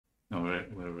No,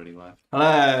 we're already live.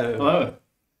 Hello. Hello.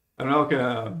 And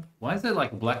welcome. Why is there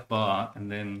like a black bar and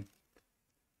then...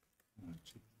 Oh,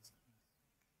 Jesus.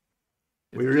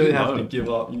 We It's really too have low. to give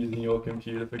up using your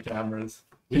computer for cameras.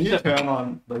 Can you turn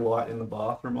on the light in the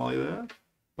bathroom while you're there?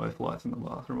 Both lights in the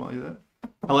bathroom while you're there.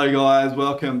 Hello guys,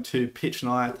 welcome to Pitch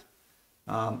Night.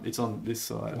 It's on this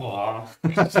side. Wow.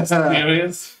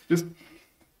 Serious? Just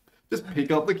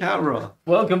pick up the camera.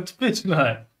 Welcome to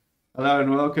pitchNIGHT. Hello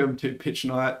and welcome to Pitch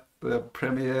Night, the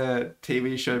premiere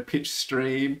TV show, pitch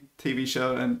stream TV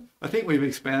show, and I think we've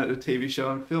expanded to TV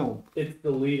show and film. It's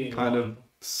the leading Kind one. of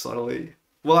subtly.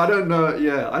 Well, I don't know.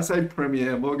 Yeah, I say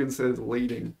premiere. Morgan says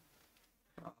leading.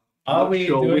 Are Not we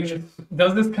sure doing which- this?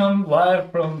 Does this come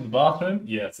live from the bathroom?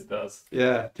 Yes, it does.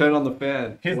 Yeah, turn on the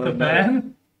fan. Here's Let the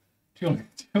them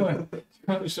know.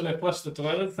 fan. Should I flush the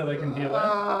toilet so they can hear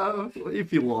that?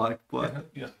 If you like, but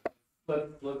Yeah.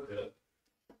 Let's do it.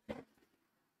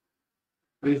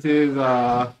 this is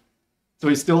so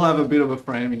we still have a bit of a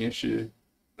framing issue.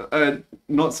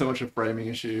 Not so much a framing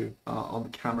issue on the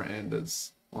camera end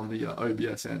as on the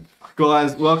OBS end.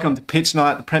 Guys, welcome to Pitch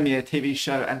Night, the premiere TV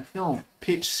show and film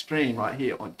pitch stream right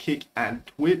here on Kick and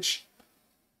Twitch.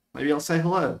 Maybe I'll say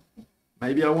hello.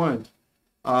 Maybe I won't.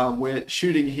 We're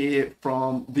shooting here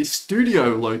from the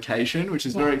studio location, which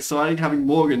is very exciting, having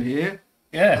Morgan here.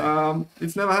 Yeah.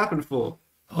 It's never happened before.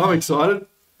 I'm excited.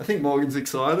 I think Morgan's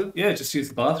excited. Yeah, just use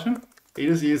the bathroom. He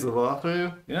just used the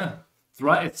bathroom. Yeah. It's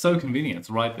right. It's so convenient. It's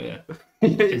right there.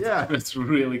 Yeah. It's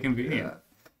really convenient.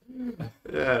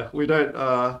 Yeah, we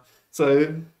don't,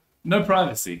 so No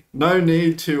privacy. no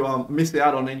need to miss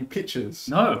out on any pictures.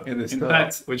 No. In this In stuff,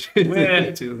 fact, which We're,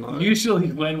 which is nice.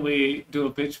 usually when we do a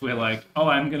pitch, we're like, oh,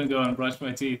 I'm going to go and brush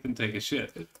my teeth and take a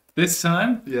shit. This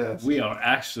time, Yes. we are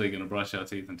actually going to brush our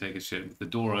teeth and take a shit with the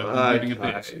door open, leaving a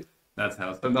pitch. Okay. That's how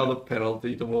it's gonna Another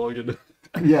penalty to Morgan.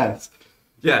 Yes.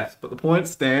 Yes, but the point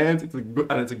stands, and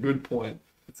it's a good point.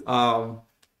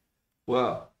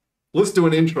 Well, let's do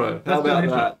an intro. How Let's do an about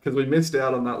intro. that? Because we missed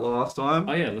out on that last time.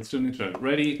 Oh, yeah, let's do an intro.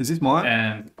 Ready? Is this mine?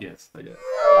 And yes. Okay.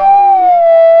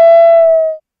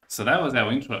 So that was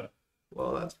our intro.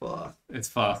 Well, that's fast. It's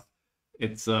fast.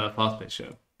 It's a fast-paced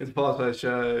show. It's a fast-paced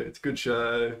show. It's a good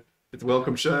show. It's a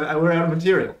welcome show, and we're out of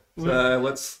material. So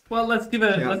let's. Well, let's give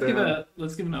an Countdown.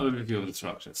 overview of the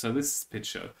structure. So this is pitch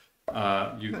show.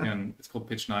 It's called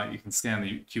Pitch Night. You can scan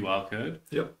the QR code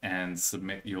Yep. and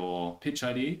submit your pitch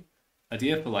idea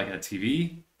for like a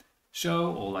TV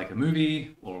show or like a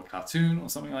movie or a cartoon or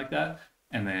something like that.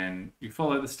 And then you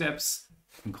follow the steps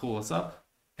and call us up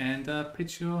and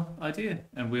pitch your idea.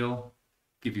 And we'll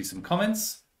give you some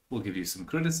comments. We'll give you some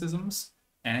criticisms.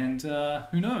 And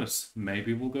who knows?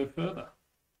 Maybe we'll go further.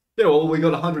 Yeah. Well, we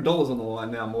got $100 on the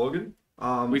line now, Morgan.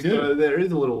 We do. So there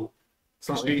is a little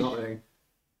something.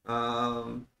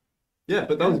 Yeah,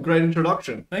 but that was a great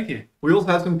introduction. Thank you. We also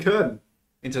have some curtain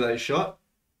in today's shot,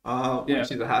 Yeah.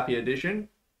 which is a happy addition.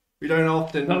 We don't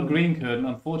often. Not a green curtain,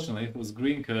 unfortunately. If it was a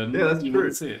green curtain, Yeah, that's you true.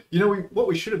 wouldn't see it. You know, what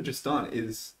we should have just done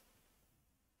is,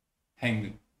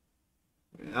 Hang.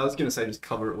 I was going to say just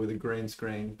cover it with a green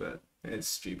screen, but it's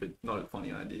stupid. Not a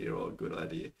funny idea or a good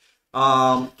idea.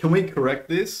 Can we correct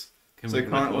this? So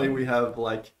currently we have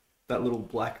like that little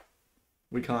black.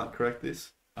 We can't correct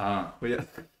this.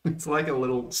 It's like a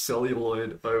little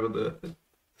celluloid over the.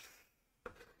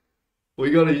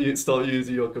 We gotta stop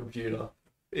using your computer.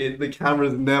 The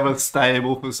camera's never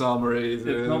stable for some reason.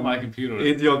 It's not my computer.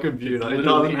 It's your computer. It's It doesn't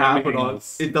literally happen everything on.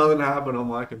 else. It doesn't happen on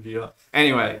my computer.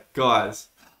 Anyway, guys.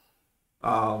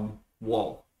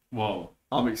 Whoa, Whoa.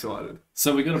 I'm excited.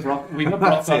 So we got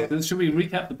That's it. Blockbusters. Should we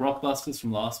recap the Blockbusters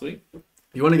from last week?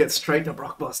 You want to get straight to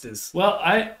blockbusters? Well,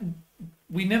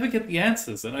 we never get the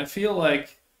answers, and I feel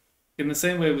like in the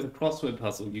same way with a crossword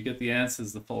puzzle, you get the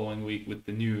answers the following week with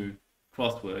the new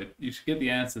crossword. You should get the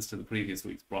answers to the previous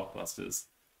week's Blockbusters,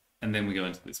 and then we go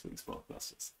into this week's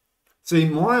Blockbusters. See,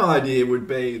 my idea would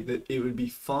be that it would be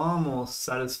far more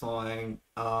satisfying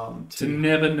To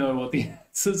never know what the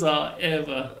answers are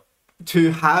ever.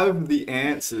 to have the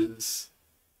answers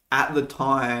at the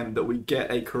time that we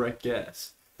get a correct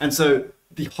guess. And so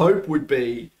the hope would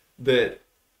be that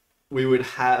we would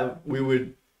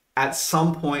at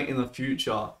some point in the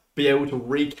future be able to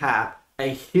recap a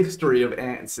history of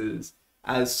answers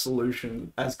as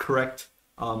correct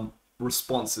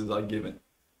responses are given.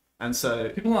 And so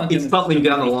People aren't it's getting something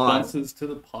down the line. responses to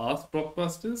the past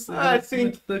Blockbusters. I It's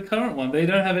think- with the current one, they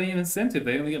don't have any incentive.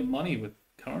 They only get money with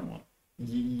the current one.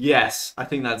 Yes, I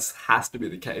think that has to be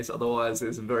the case. Otherwise,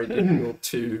 it's very difficult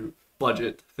to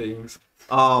budget things.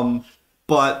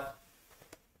 But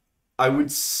I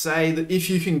would say that if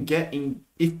you can get in,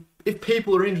 if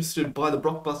people are interested by the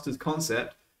Blockbusters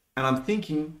concept, and I'm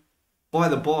thinking by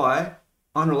the by,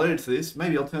 unrelated to this,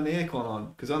 maybe I'll turn the aircon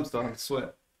on because I'm starting to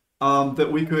sweat.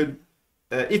 That we could,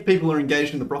 if people are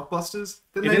engaged in the blockbusters,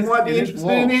 then they might be interested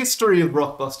in the history of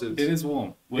blockbusters. It is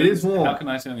warm. It is warm. How can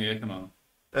I turn the aircon on?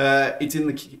 It's in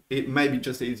the. It may be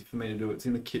just easy for me to do it. It's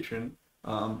in the kitchen.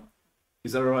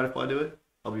 Is that alright if I do it?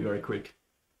 I'll be very quick.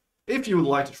 If you would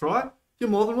like to try, you're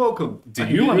more than welcome. Do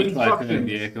you want to try turning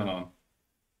the aircon on?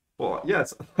 Well,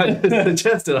 yes, I just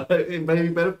suggested it may be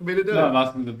better for me to do it. No, I'm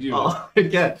asking the viewers. Oh,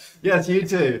 okay. Yes, you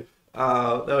too.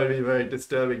 That would be a very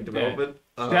disturbing development.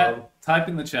 Type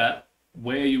in the chat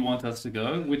where you want us to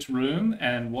go, which room,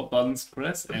 and what buttons to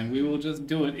press, and we will just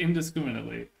do it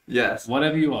indiscriminately. Yes.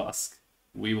 Whatever you ask,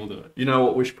 we will do it. You know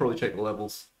what? We should probably check the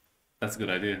levels. That's a good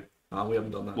idea. We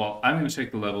haven't done that. Well, I'm going to check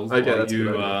the levels okay, while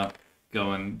you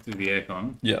go and do the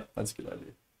aircon. Yeah, that's a good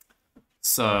idea.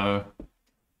 So,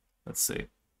 let's see.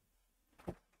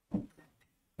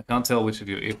 I can't tell which of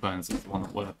your earphones is the one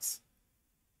that works.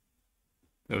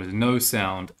 There is no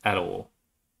sound at all.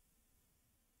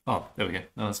 Oh, there we go.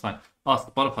 No, that's fine. Oh,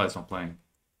 Spotify's not playing.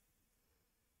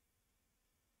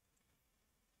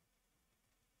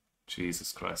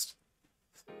 Jesus Christ.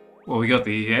 Well, we got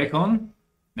the aircon.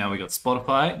 Now we got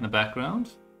Spotify in the background.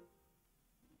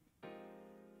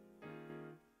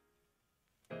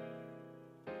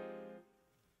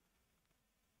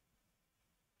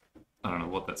 I don't know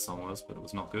what that song was, but it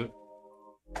was not good.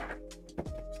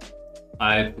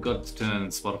 I forgot to turn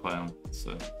Spotify on,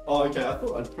 so... Oh, okay. I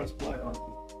thought I'd press play on.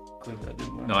 Clearly that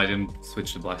didn't work. No, I didn't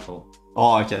switch to Black Hole.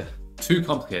 Oh, okay. Too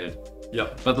complicated.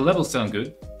 Yep. But the levels sound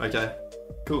good. Okay.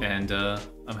 Cool. And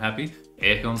I'm happy.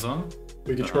 Aircon's on.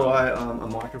 We could try a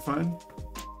microphone.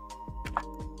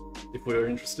 If we're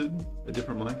interested. A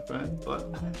different microphone,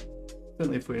 but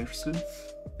certainly if we're interested.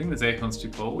 I think this aircon's too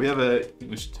cold. We have a... I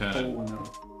think we should turn it. Oh,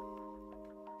 no.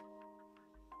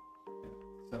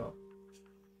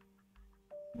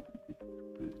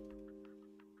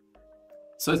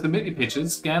 So submit your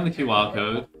pictures, scan the QR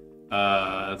code,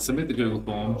 submit the Google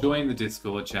form, join the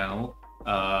Discord channel,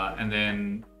 and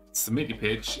then submit your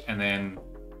pitch, and then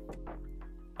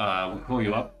we'll call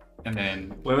you up, and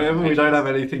then... Whenever we don't have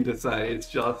anything to say,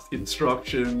 it's just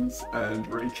instructions and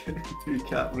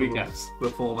recaps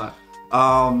the format.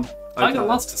 Okay. I got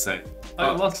lots to say.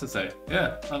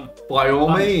 Yeah. By all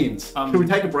means. Can we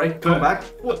take a break? Come back.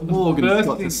 What Morgan's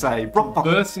got to say?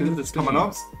 Bursting the coming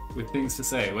up with things to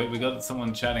say. Wait, we got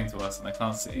someone chatting to us, and I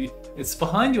can't see. It's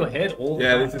behind your head all the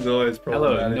time. Yeah, this is always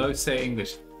problematic. Hello, no say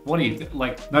English. What do you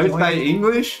like? No say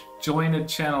English? Join a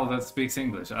channel that speaks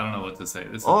English. I don't know what to say.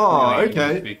 This is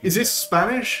okay. Is this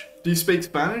Spanish? Do you speak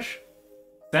Spanish?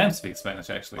 Sam speaks Spanish,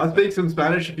 actually. I speak some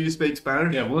Spanish if you speak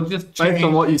Spanish. Yeah, we'll just based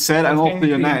on what you said and also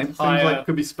your name. Entire... Seems like it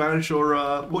could be Spanish or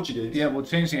Portuguese. Yeah, we'll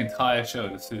change the entire show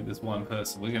to suit this one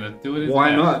person. We're gonna do it in Why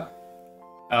Spanish. not?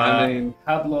 I mean...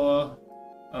 Hablo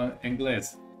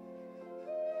inglés.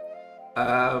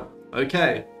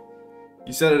 Okay.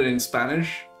 You said it in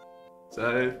Spanish,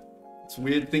 so it's a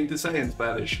weird thing to say in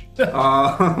Spanish.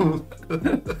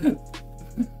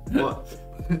 What?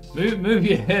 Move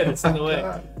your head, it's in the way.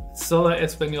 Solo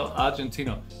Español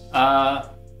Argentino.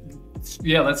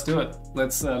 Yeah, let's do it.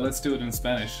 Let's do it in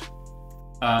Spanish.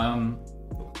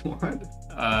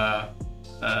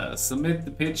 Submit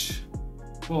the pitch,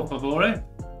 por favor.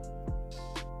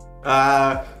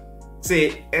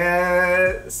 Sí,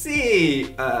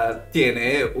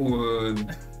 tiene un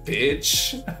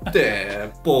pitch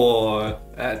por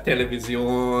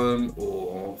televisión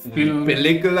o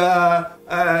película.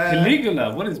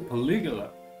 Película? What is película?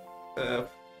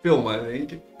 Film, I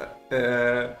think.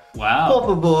 Wow. Por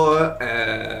favor,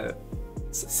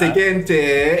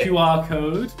 siguiente. QR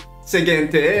code.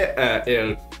 Siguiente,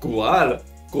 el QR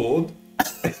code.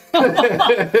 And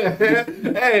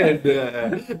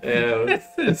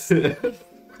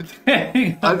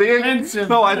I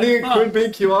think it could be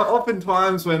QR.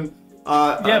 Oftentimes when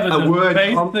but a the word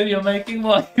face that you're making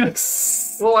while you're...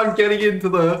 Well, I'm getting into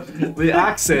the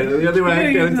accent. The only way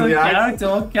I get into the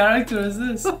accent. What character is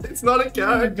this? It's not a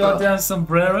character. Goddamn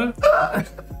sombrero.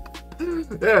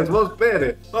 Yes, vos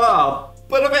bene.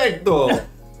 Perfecto.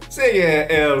 Sigue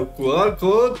el QR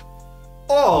code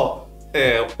o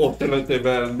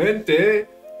alternativamente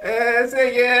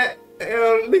sigue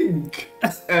el link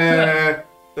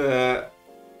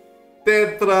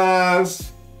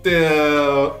detrás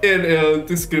en el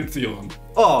descripción.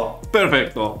 Oh,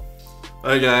 perfecto.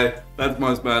 Okay, that's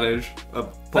my Spanish.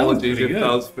 Apologies if that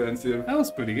was offensive. That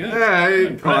was pretty good. Yeah,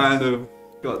 I kind of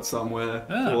got somewhere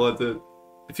towards it.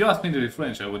 If you asked me to do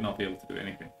French, I would not be able to do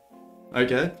anything.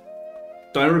 Okay.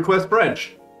 Don't request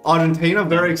French. Argentina,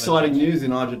 very exciting news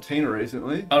in Argentina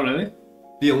recently. Oh, really?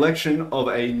 the election of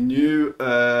a new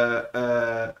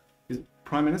is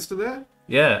prime minister there.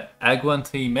 Yeah,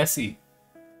 Aguanti Messi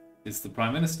is the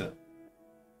prime minister.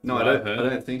 No, What I I've heard.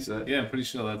 don't think so. Yeah, I'm pretty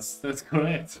sure that's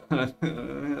correct.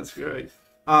 That's great.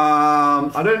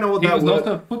 I don't know what He that was word.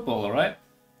 also a footballer, right?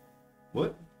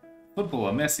 What?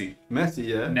 Footballer, Messi. Messi,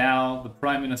 yeah. Now the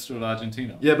prime minister of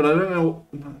Argentina. Yeah, but I don't know.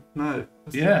 No,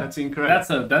 that's incorrect.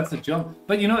 That's a jump.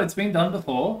 But you know, it's been done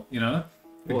before. You know,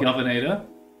 the What? Governator,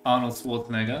 Arnold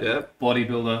Schwarzenegger, Yeah.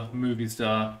 bodybuilder, movie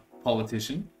star,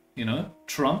 politician. You know,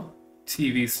 Trump,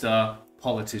 TV star,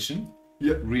 politician,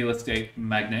 Yeah. real estate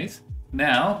magnate.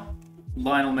 Now,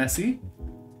 Lionel Messi,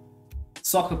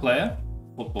 soccer player,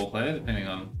 football player, depending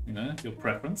on your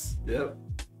preference. Yeah.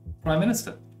 Prime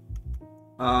minister.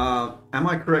 Am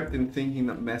I correct in thinking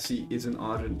that Messi is an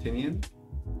Argentinian?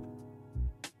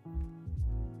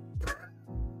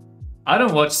 I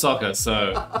don't watch soccer,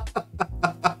 so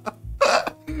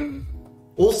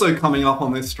Also coming up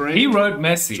on this stream. he wrote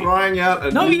Messi. Trying out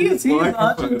a No, new he is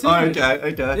microphone. Argentinian.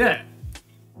 Okay. Yeah.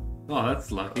 Oh,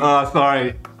 that's lucky.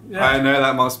 Sorry. Yeah. I know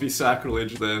that must be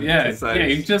sacrilege then. Yeah, to say. yeah.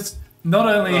 You've just not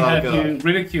only have God. you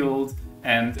ridiculed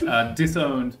and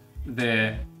disowned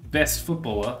their best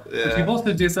footballer, Yeah. but you've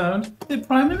also disowned their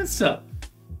prime minister.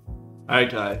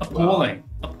 Okay. Appalling,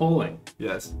 well, appalling.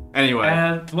 yes. Anyway.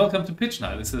 And welcome to Pitch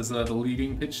Night. This is the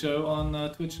leading pitch show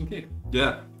on Twitch and Kick.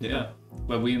 Yeah.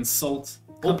 Where we insult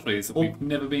countries that we've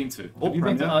never been to. Have you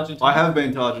been to Argentina? I have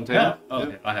been to Argentina. Yeah. Oh,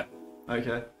 okay, I have.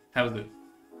 Okay. How was it?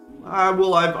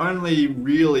 Well, I've only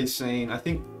really seen.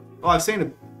 I've seen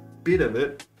a bit of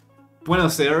it.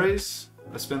 Buenos Aires.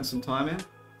 I spent some time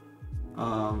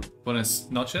in. Buenos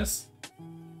noches?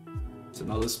 It's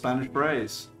another Spanish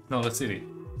phrase. No, the city.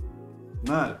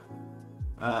 No.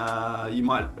 You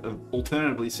might have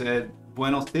alternatively said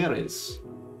Buenos Aires.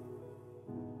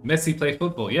 Messi played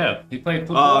football. Yeah, he played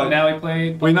football. Now he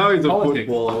played. We know he's a politics.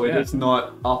 footballer. We're Yeah. just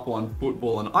not up on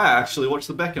football. And I actually watched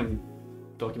the Beckham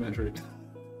documentary.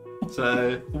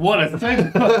 So What a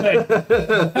segue!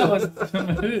 That was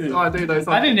smooth. I do know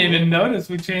something. I didn't even notice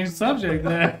we changed subject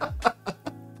there.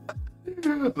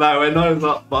 No, we're not as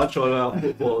up much on our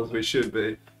football as we should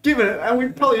be. Given it, and we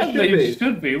probably should They be.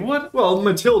 should be. What? Well,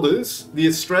 Matildas, the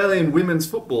Australian women's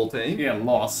football team, Yeah,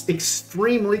 lost.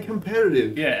 extremely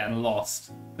competitive. Yeah, and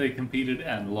lost. They competed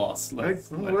and lost.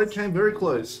 They came very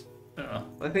close.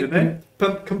 I think Did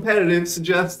they? competitive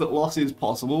suggests that loss is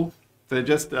possible. They're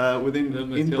just within The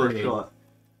in for a Matildas. shot.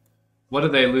 What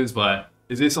did they lose by?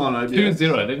 Is this on OBS?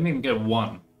 2-0. They didn't even get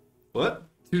one. What?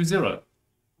 2-0.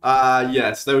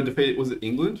 Yes, they were defeated. Was it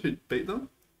England who beat them?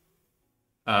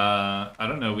 I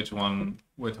don't know which one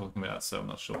we're talking about, so I'm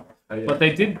not sure. Oh, yeah. But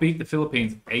they did beat the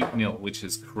Philippines 8-0, which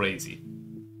is crazy.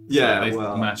 Yeah, So they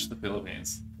well, smashed the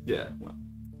Philippines. yeah. Well,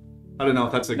 I don't know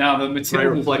if that's a Now the great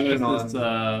Matildas reflection versus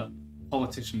on.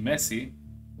 politician Messi.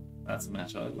 That's a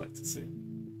match I'd like to see.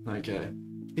 Okay.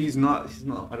 He's not.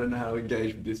 I don't know how to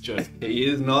engage with this joke. He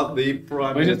is not the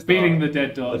prime. We're just beating the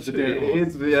dead dog. The dead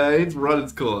horse. It's run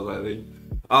its course, I think.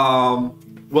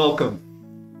 Welcome.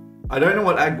 I don't know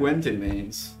what Aguente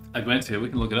means. Aguente, we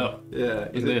can look it up. Yeah.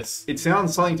 Is this? It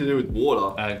sounds something to do with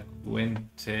water.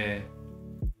 Aguente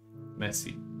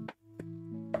Messi.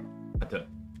 I don't.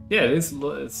 Yeah, it's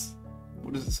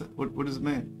What does it say? What does it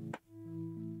mean?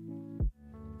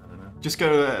 I don't know. Just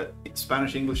go to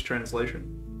Spanish English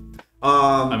translation.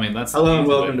 I mean, that's Hello and the easy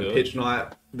way welcome to to do it. Pitch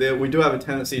Night. We do have a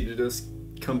tendency to just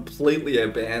completely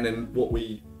abandon what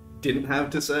we didn't have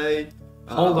to say.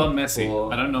 Hold on, Messi.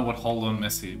 or- I don't know what hold on,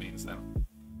 Messi means then.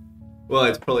 Well,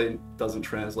 it probably doesn't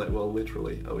translate well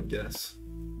literally, I would guess.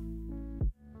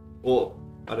 Or,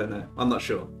 I don't know. I'm not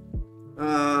sure.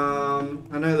 I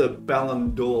know the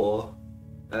Ballon d'Or.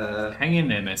 Hang in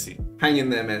there, Messi. Hang in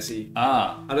there, Messi.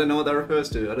 Ah. I don't know what that refers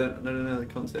to. I don't know the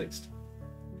context.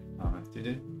 Do you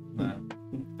do? No.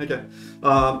 Okay.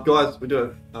 Guys, we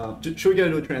do have... should we go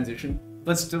to a transition?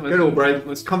 Let's do it. Go to a break.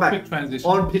 Let's come back Quick transition.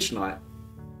 on Pitch Night.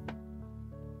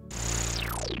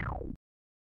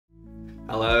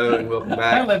 Hello and welcome I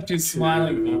back. left you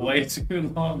smiling for way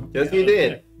too long. Yes, you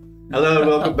did. Hello and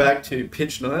welcome back to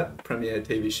Pitch Night, premiere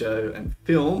TV show and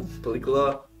film,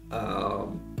 película,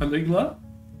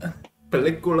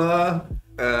 Peligla?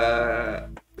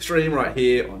 stream right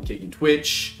here on Kick and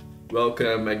Twitch.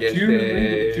 Welcome again,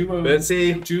 Duo-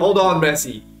 Messi. Hold on,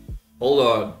 Messi. Hold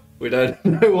on. We don't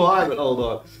know why, but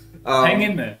hold on. Hang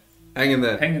in there. Hang in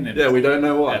there. Hang in there. Yeah, we don't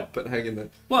know why, Yeah. but hang in there.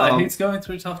 Well, he's going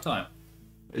through a tough time.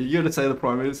 You got to say the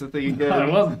Prime Minister thing again. I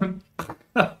wasn't.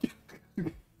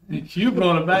 You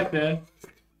brought it back there.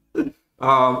 I'm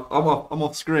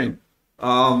off screen.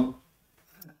 Morgan,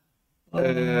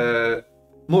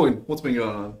 what's been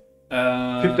going on?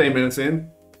 15 minutes in.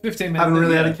 15 minutes. Haven't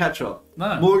really in, had a catch up.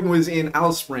 No. Morgan was in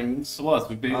Alice Springs. It was.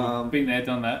 We've been there,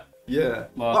 done that. Yeah.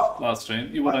 Last stream.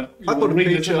 You want I to thought a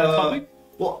revisit feature. that topic?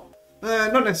 Well,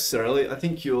 not necessarily. I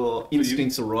think your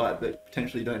instincts are right that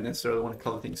potentially you don't necessarily want to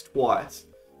cover things twice.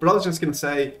 But I was just going to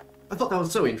say, I thought that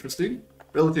was so interesting,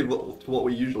 relative to what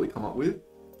we usually come up with.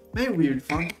 Maybe we'd be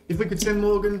fun if we could send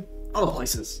Morgan other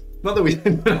places. Not that we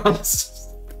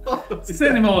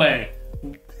Send him away.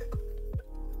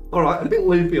 Alright, a bit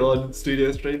loopy on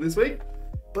Studio Stream this week.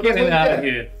 But Get him out of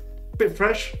yeah, here. a bit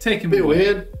fresh. Take him a bit away.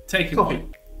 weird. Take him Coffee. away.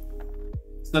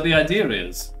 So the idea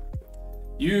is,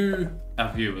 you,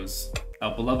 our viewers,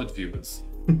 our beloved viewers,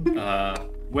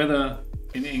 whether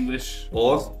in English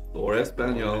Or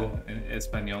Espanol. in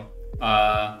Espanol,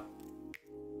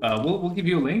 we'll give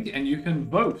you a link and you can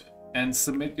vote and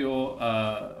submit your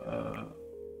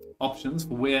options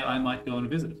for where I might go and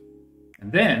visit.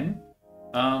 And then,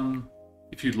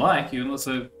 if you'd like, you can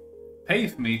also pay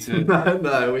for me to...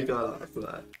 No, we can't ask for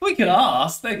that. We can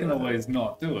ask, they can always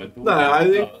not do it. But No, I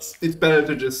think ask. it's better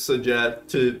to just suggest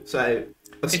to say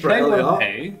If they Australia. won't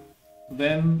pay,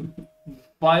 then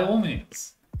by all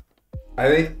means. I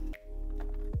think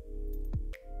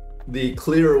the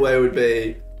clearer way would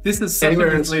be This is such a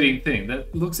Anywhere in- misleading thing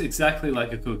that looks exactly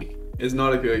like a cookie. is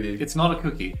not a cookie. It's not a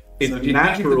cookie. It's so if you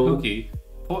natural. Think it's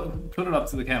a cookie, put it up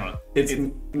to the camera. It's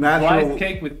rice natural.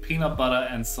 cake with peanut butter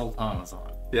and sultanas on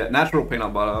it. Yeah, natural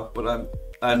peanut butter, but I'm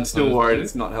That's still not worried good.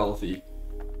 it's not healthy.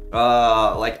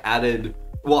 Like added,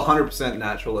 well, 100%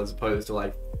 natural as opposed to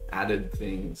like added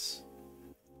things.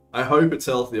 I hope it's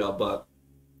healthier, but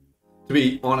to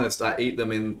be honest, I eat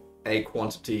them in a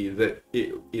quantity that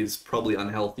it is probably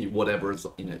unhealthy, whatever is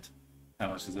in it. How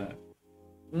much is that?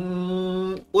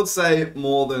 Let's say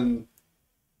more than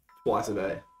twice a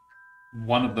day.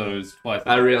 One of those twice.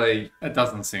 I really, That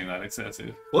doesn't seem that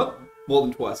excessive. what? More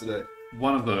than twice a day.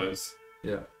 One of those.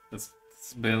 Yeah. That's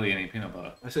barely any peanut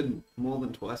butter. I said more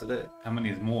than twice a day. How many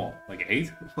is more? Like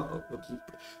 8?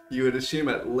 You would assume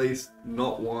at least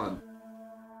not one.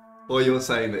 Or you're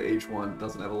saying that each one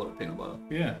doesn't have a lot of peanut butter.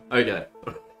 Yeah. Okay.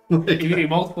 If you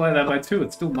multiply that by 2,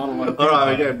 it's still not a lot of peanut Alright,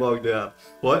 butter. we're getting bogged down.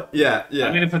 What? Yeah, yeah.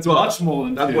 I mean, if it's Well, much more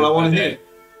than that's 2 what I want per to day, hear.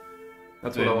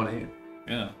 That's what I then- want to hear.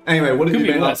 Yeah. Anyway, what have Could you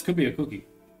be been less. up? Could be a cookie.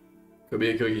 Could be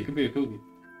a cookie. Could be a cookie.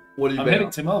 What have you I'm been heading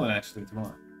up? to Melbourne actually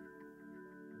tomorrow.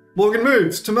 Morgan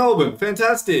moves to Melbourne.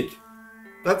 Fantastic.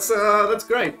 That's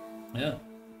great. Yeah.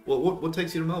 What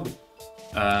takes you to Melbourne?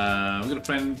 We've got a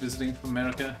friend visiting from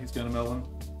America. He's going to Melbourne.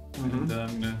 And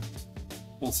I'm going to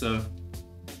also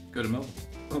go to Melbourne.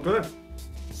 Okay.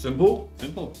 Simple.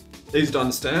 Simple. Easy to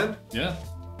understand. Yeah.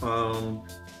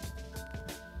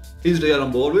 Easy to get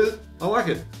on board with. I like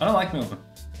it. I don't like Melbourne.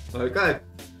 Okay.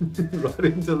 Right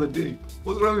into the dig.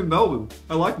 What's wrong with Melbourne?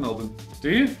 I like Melbourne. Do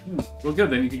you? Well, good.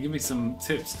 Then you can give me some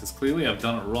tips because clearly I've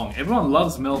done it wrong. Everyone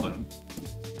loves Melbourne.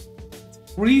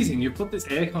 It's freezing. You put this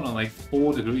aircon on like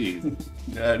 4 degrees.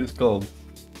 Yeah, it is cold.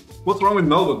 What's wrong with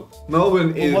Melbourne?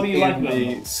 Melbourne is what do you like in about the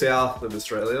Melbourne? south of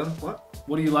Australia. What?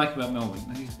 What do you like about Melbourne?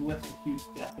 He's left a huge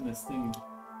gap in this thing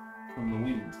from the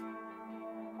wind.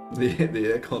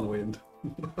 The aircon wind.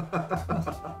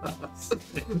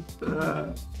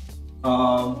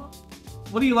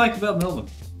 What do you like about Melbourne?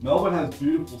 Melbourne has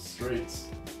beautiful streets.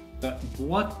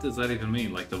 What does that even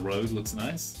mean? Like the road looks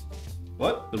nice?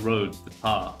 What? The road, the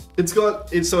tar. It's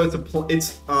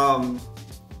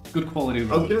Good quality I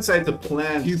was road. gonna say it's a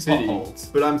planned Few city, potholes.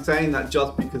 but I'm saying that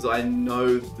just because I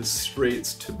know the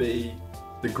streets to be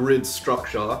the grid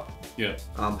structure, Yeah.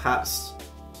 perhaps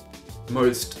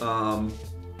most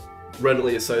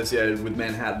readily associated with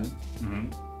Manhattan.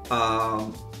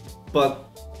 But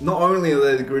not only are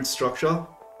they the grid structure,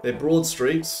 they're broad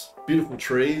streets, beautiful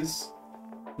trees,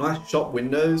 nice shop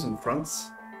windows and fronts.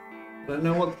 I don't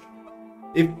know what.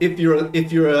 If you're an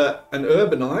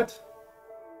urbanite,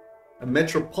 a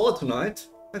metropolitanite,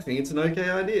 I think it's an okay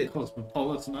idea.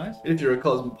 Cosmopolitanite. If you're a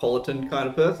cosmopolitan kind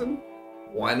of person,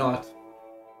 why not?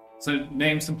 So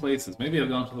name some places. Maybe I've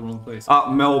gone to the wrong place.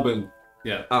 Melbourne,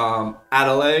 Yeah.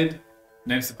 Adelaide,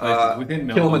 Name some places within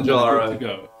Melbourne. Kilimanjaro. that are good to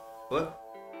go. what?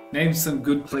 Name some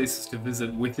good places to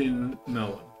visit within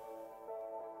Melbourne.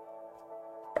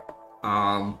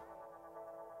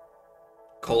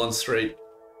 Collins Street,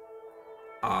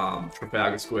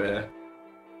 Trafalgar Square,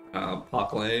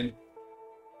 Park Lane,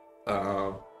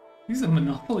 These are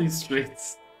monopoly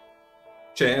streets.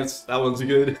 Chance, that one's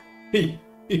good.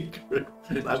 Jail.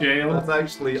 That's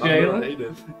actually Jail.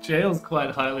 underrated. Jail's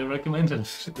quite highly recommended.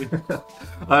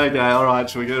 Okay, alright,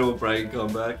 should we go to a break and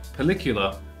come back?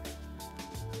 Pellicula.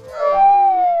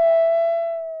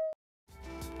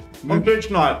 On pitch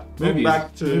night, Movie moving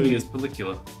back movie to... is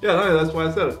pellicula. Yeah, no, that's why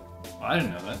I said it. I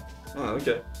didn't know that. Oh,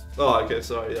 okay. Oh, okay.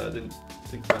 Sorry. Yeah, I didn't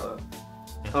think about that.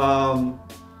 I don't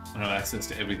have access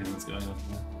to everything that's going on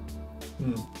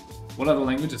here. What other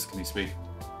languages can you speak?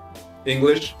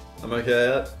 English. I'm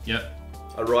okay at. Yep.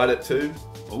 I write it too.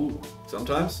 Oh,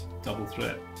 Sometimes. double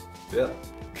threat. Yeah.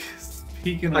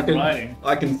 Speaking of writing.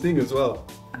 I can sing as well.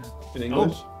 In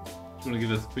English. Oh, do you want to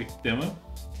give us a quick demo?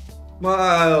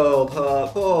 My old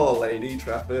heart, poor lady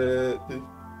Trafford.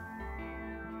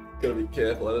 Gotta be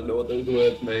careful. I don't know what those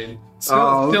words mean.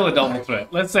 Still a double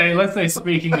threat. Let's say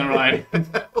speaking and writing.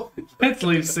 Let's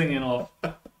leave singing off.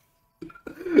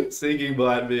 Singing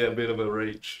might be a bit of a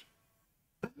reach.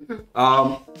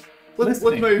 Let's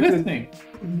move listening.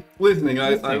 Listening.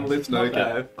 I listen Not okay.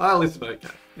 bad. I listen okay.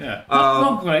 Yeah.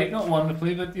 Not great, not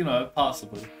wonderfully, but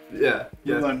passably. Yeah.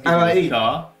 We Yeah. won't give you a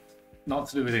star. Not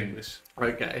to do with English.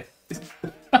 Okay.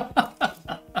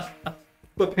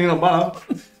 But peanut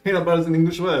butter's an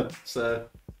English word, so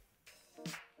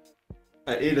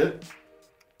I eat it.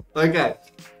 Okay.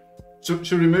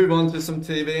 Should we move on to some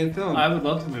TV and film? I would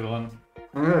love to move on.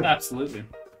 Okay. Absolutely.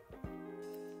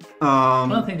 I'm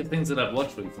trying to think of things that I've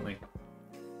watched recently.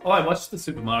 Oh, I watched the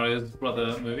Super Mario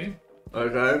Brother movie.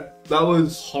 Okay. That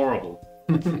was Horrible.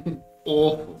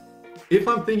 Awful. If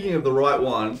I'm thinking of the right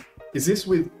one, is this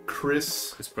with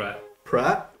Chris Chris Pratt.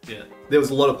 Pratt? Yeah. There was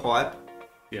a lot of hype.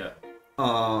 Yeah.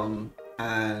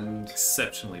 And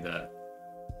Exceptionally bad.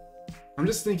 I'm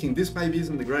just thinking this maybe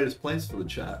isn't the greatest place for the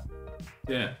chat.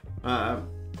 Yeah.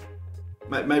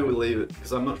 Maybe we'll leave it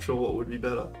because I'm not sure what would be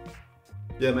better.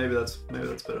 Yeah, maybe that's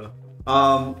better.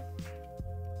 What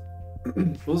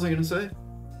was I gonna say?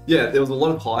 Yeah, there was a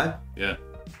lot of hype. Yeah.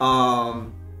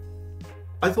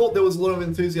 I thought there was a lot of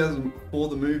enthusiasm for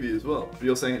the movie as well. But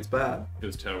you're saying it's bad. It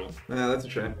was terrible. Yeah, that's a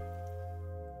shame.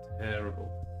 Terrible.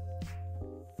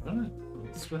 I don't know.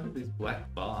 What's with these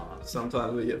black bars?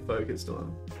 Sometimes we get focused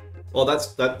on. Oh,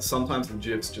 that's sometimes the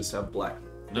GIFs just have black.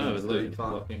 No, it's things that you like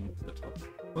can't- blocking the top.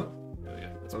 What? Oh yeah.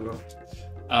 That's Okay.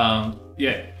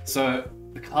 Yeah. So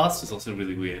the cast is also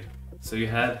really weird. So you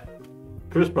had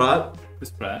Chris Pratt. Chris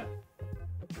Pratt,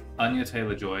 Anya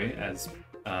Taylor-Joy as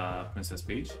Princess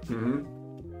Peach. Mm-hmm.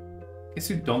 Guess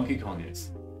who Donkey Kong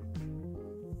is?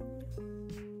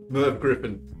 Merv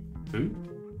Griffin. Who?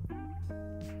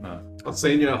 No.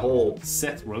 Senior Hall.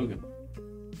 Seth Rogen.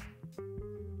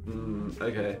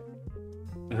 Okay.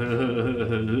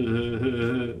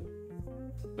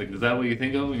 Like, is that what you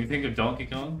think of when you think of Donkey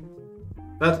Kong?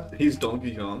 He's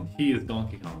Donkey Kong. He is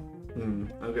Donkey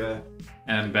Kong. Okay.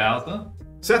 And Bowser?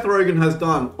 Seth Rogen has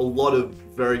done a lot of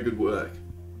very good work.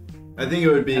 I think it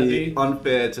would Has be he?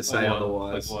 unfair to say Like what?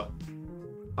 otherwise. Like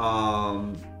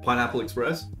what? Pineapple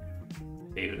Express.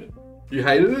 Hated it. You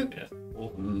hated it? Yeah.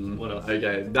 Awful. What else?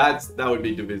 Okay, that would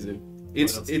be divisive.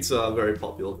 else? It's a very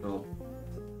popular film.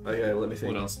 Okay, let me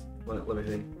think. What else? Let me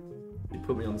think. You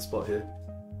put me on the spot here.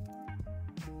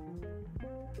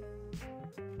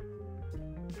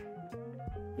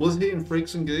 Was he in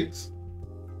Freaks and Geeks?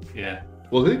 Yeah.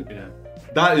 Was he? Yeah.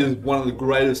 That is one of the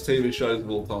greatest TV shows of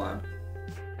all time.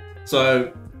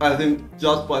 So I think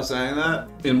just by saying that,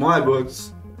 in my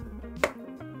books,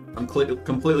 I'm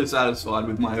completely satisfied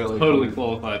with my early. Totally comment.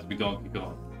 qualified to be Donkey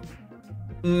Kong.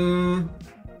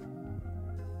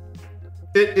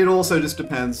 It also just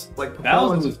depends. Like Bowser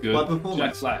performance was good. by Jack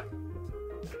performance. Black.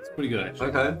 It's pretty good actually.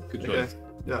 Okay. Good okay. choice.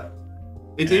 Yeah.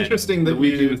 It's And interesting the that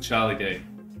Wii U you. with Charlie Day,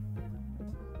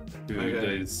 who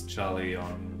Okay. does Charlie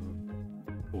on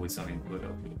Always Sunny in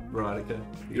Philadelphia. Right. Okay.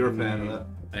 You're a fan of that.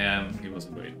 I am. He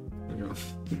wasn't great.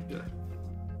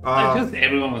 Yeah. Just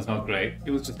everyone was not great.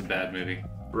 It was just a bad movie.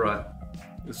 Right.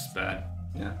 It was just bad.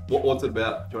 Yeah. What's it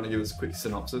about? Do you want to give us a quick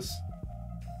synopsis?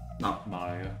 No.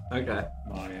 Mario. Okay.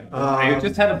 Mario. It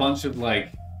just had a bunch of like,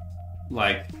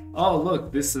 oh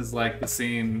look, this is like the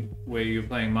scene where you're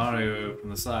playing Mario from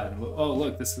the side. Oh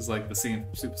look, this is like the scene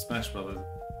from Super Smash Brothers.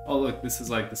 Oh look, this is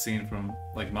like the scene from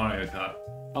like Mario Kart.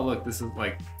 Oh look, this is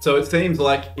like. So it seems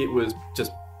like it was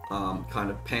just kind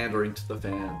of pandering to the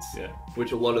fans. Yeah.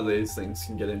 Which a lot of these things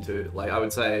can get into. Like I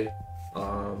would say,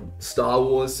 Star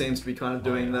Wars seems to be kind of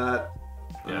doing that.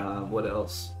 Yeah. What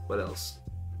else?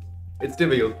 It's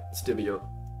difficult.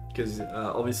 Because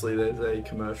obviously there's a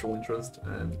commercial interest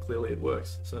and clearly it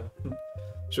works. So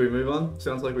should we move on?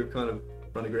 Sounds like we've kind of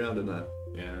run aground in that.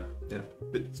 Yeah. Yeah.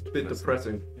 It's a bit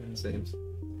depressing, Yeah. it seems.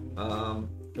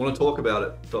 Want to talk about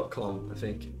it.com, I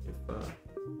think.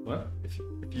 What? If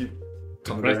you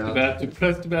come around.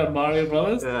 Depressed about Mario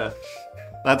Brothers? Yeah.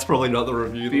 That's probably not the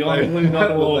review Beyond that Blue, not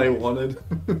that they War. wanted.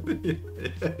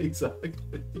 Yeah, exactly.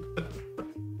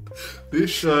 This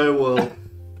show will.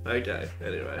 Okay,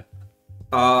 anyway.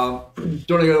 Do you want to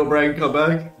go to a break and come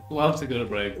back? Love to go to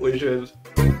break. We should.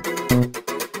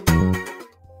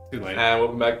 Too late. And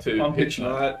welcome back to On Pitch Pitch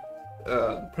Night,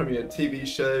 premier TV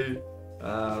show.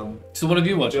 So what have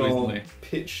you watched on recently?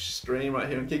 Pitch stream right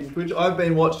here on Kick and Twitch. I've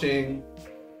been watching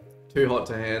Too Hot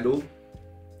to Handle.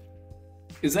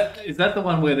 Is that the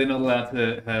one where they're not allowed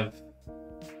to have?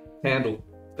 Handle.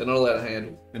 They're not allowed to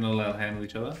handle. They're not allowed to handle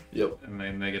each other, Yep. and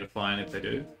then they get a fine if they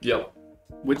do. Yep.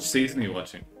 Which season are you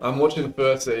watching? I'm watching the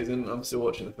first season. I'm still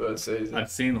watching the first season.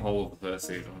 I've seen the whole of the first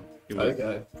season. It was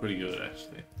Okay. pretty good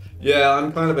actually, Yeah,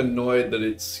 I'm kind of annoyed that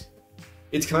it's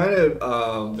kind of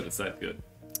but it's that good.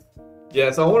 yeah.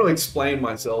 So I want to explain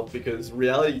myself because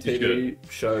reality You TV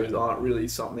shows aren't really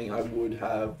something I would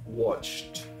have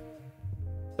watched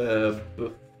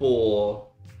before.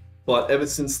 But ever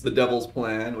since The Devil's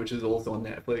Plan, which is also on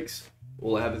Netflix,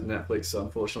 all I have is Netflix, so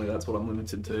unfortunately that's what I'm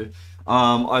limited to.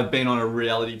 I've been on a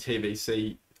reality TV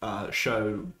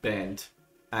show bent,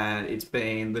 and it's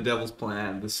been The Devil's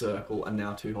Plan, The Circle, and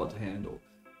now Too Hot to Handle.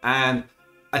 And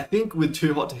I think with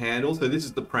Too Hot to Handle, so this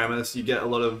is the premise, you get a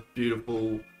lot of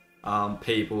beautiful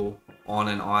people on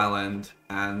an island,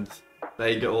 and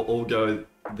they all go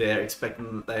there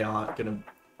expecting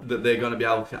that they're going to be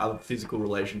able to have physical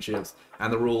relationships,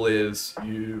 and the rule is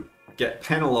you get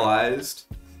penalized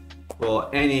for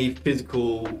any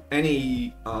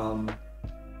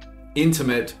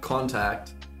intimate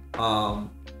contact from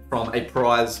a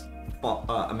prize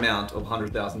amount of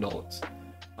 $100,000.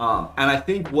 And I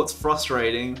think what's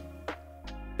frustrating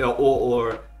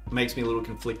or makes me a little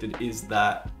conflicted is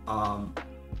that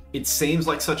it seems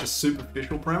like such a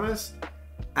superficial premise,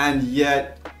 and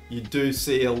yet you do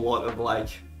see a lot of like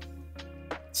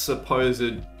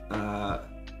supposed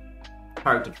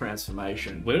character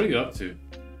transformation. Where are you up to?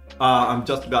 I'm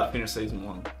just about to finish season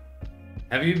 1.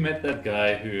 Have you met that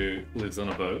guy who lives on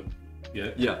a boat?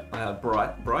 Yeah. Yeah,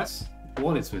 Bryce.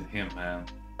 What is with him, man?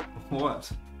 What?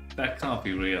 That can't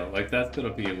be real. Like that's gotta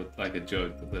be like a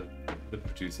joke that the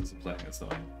producers are playing or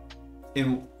something.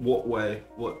 In what way?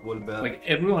 What about? Like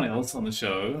everyone else on the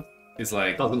show is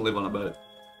like Doesn't live on a boat.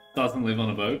 doesn't live on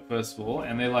a boat, first of all,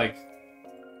 and they're like,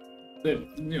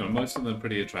 most of them are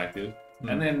pretty attractive.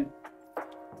 And then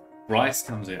Bryce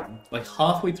comes in, like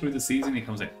halfway through the season he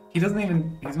comes in. He's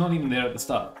not even there at the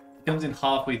start. He comes in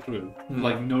halfway through,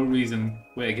 like no reason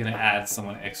we're gonna add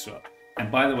someone extra. And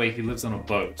by the way, he lives on a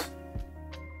boat.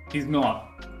 He's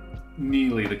not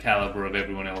nearly the caliber of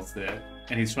everyone else there.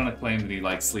 And he's trying to claim that he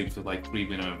like sleeps with like 3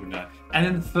 women every night. And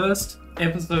in the first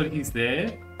episode he's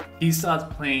there, he starts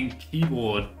playing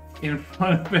keyboard in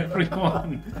front of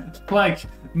everyone. Like,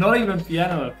 not even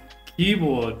piano,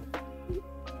 keyboard.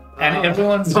 And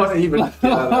everyone's not just even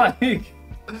piano. like,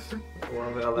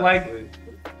 What about that? Like-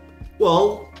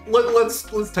 well, let's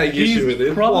take issue with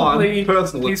this. probably, One,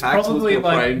 personal he's attacks probably was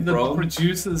like refrained the from.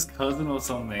 producer's cousin or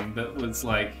something that was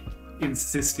like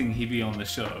insisting he be on the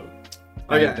show.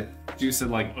 Okay. And the producer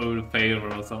like owed a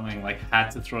favor or something, like had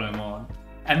to throw him on.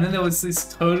 And then there was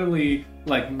this totally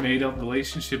like made up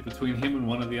relationship between him and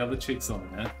one of the other chicks on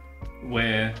there,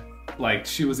 where like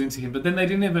she was into him, but then they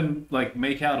didn't even like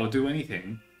make out or do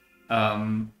anything.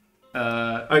 Okay.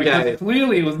 Because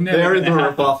clearly it was never. There is a gonna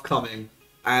happen. rebuff coming,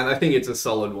 and I think it's a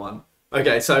solid one.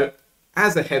 Okay, so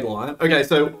as a headline,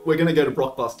 so we're gonna go to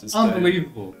Blockbusters. soon.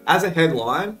 Unbelievable. As a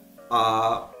headline,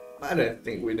 I don't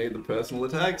think we need the personal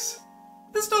attacks.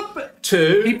 That's not. He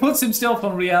Two, puts himself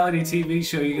on reality TV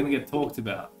show. You're gonna get talked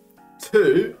about.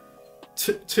 to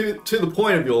the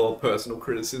point of your personal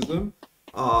criticism,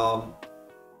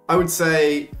 I would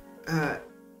say,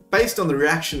 based on the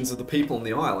reactions of the people on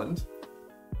the island,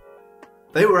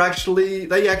 they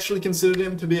actually considered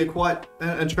him to be a quite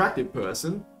attractive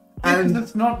person. And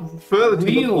it's not further to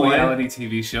the real point- reality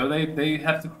TV show. They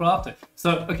have to craft it.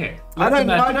 So okay, I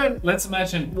don't- let's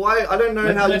imagine. Why? I don't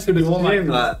know how you could assume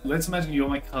that. Let's imagine you're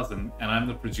my cousin and I'm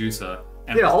the producer.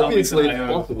 And Yeah, for some obviously reason it's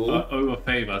I possible. owe a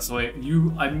favor. So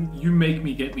you make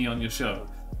me get me on your show.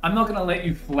 I'm not gonna let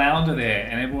you flounder there,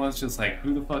 and everyone's just like,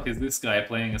 who the fuck is this guy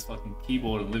playing his fucking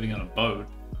keyboard and living on a boat?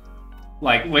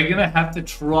 Like, we're gonna have to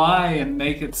try and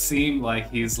make it seem like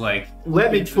he's like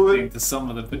interesting to some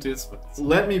of the participants.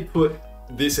 Let me put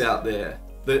this out there,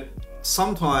 that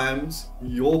sometimes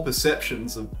your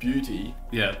perceptions of beauty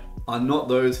Yeah. are not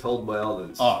those held by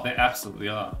others. Oh, they absolutely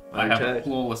are. I have a Okay.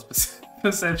 flawless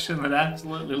perception that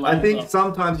absolutely I lines think up.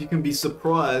 sometimes you can be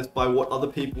surprised by what other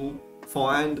people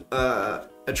find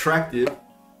attractive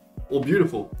or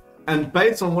beautiful. And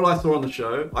based on what I saw on the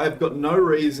show, I've got no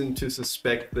reason to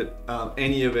suspect that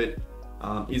any of it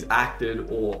is acted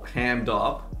or hammed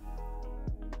up.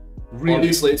 Really?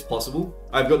 Obviously, it's possible.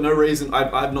 I've got no reason.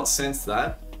 I've not sensed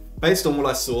that. Based on what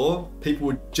I saw,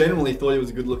 people generally thought he was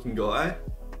a good-looking guy,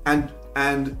 and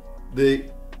the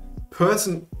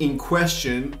person in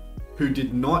question who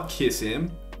did not kiss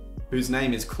him, whose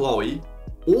name is Chloe,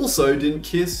 also didn't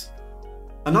kiss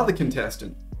another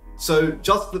contestant. So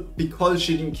just because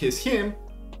she didn't kiss him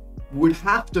would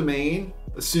have to mean,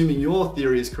 assuming your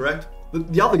theory is correct,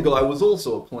 that the other guy was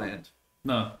also a plant.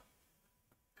 No.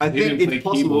 I He think didn't it's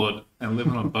play possible. keyboard and live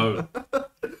on a boat.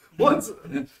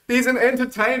 He's an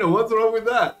entertainer. What's wrong with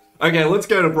that? Okay, let's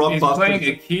go to He's playing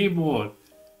a Blockbusters. keyboard.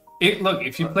 Look,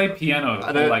 if you play piano I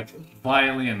or don't- like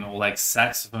violin or like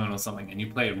saxophone or something, and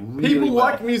you play it really People well,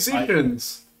 like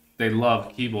musicians. they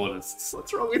love keyboardists.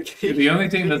 What's wrong with keyboard? The only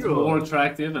thing that's more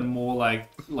attractive and more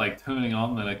like turning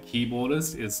on than a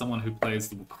keyboardist is someone who plays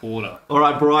the recorder. All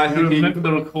right, Bryce. You if you- remember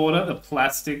the recorder, the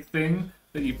plastic thing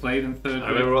that you played in third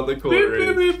I grade? remember what the recorder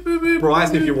is.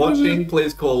 Bryce, if you're watching,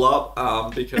 please call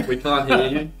up because we can't hear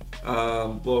you.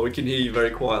 Well, we can hear you very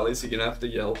quietly, so you're gonna have to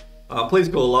yell. Please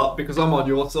call up because I'm on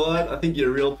your side. I think you're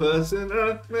a real person.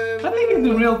 I think he's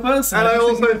a real person. And I just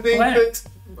also he's a think plant.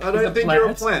 that I don't He's a think you're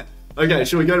a plant. plant. Okay,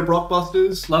 should we go to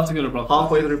Blockbusters? Love to go to Brock.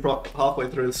 Halfway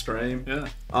through the stream. Yeah.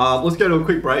 Let's go to a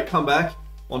quick break. Come back.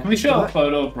 On Can we show a pitchNIGHT.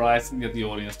 photo of Bryce and get the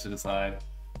audience to decide?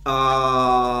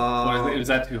 Or is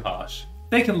that too harsh?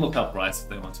 They can look up Bryce if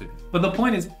they want to. But the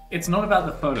point is, it's not about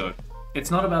the photo.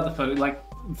 It's not about the photo. Like,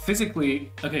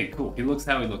 physically, okay, cool. He looks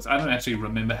how he looks. I don't actually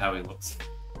remember how he looks.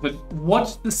 But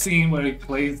watch the scene where he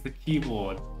plays the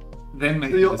keyboard. Then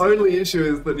make Your the decision. only issue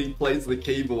is that he plays the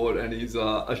keyboard and he's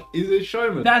a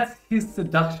showman. That's his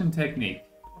seduction technique.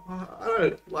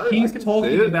 I He's can see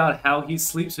talking it. about how he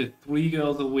sleeps with 3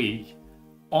 girls a week.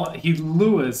 He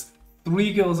lures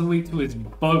 3 girls a week to his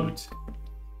boat.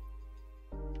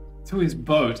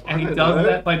 And he I does don't know.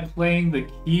 that by playing the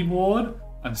keyboard.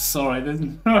 I'm sorry, there's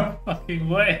no fucking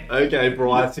way. Okay,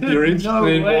 Bryce, if you're No interested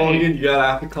in way. Morgan, you're gonna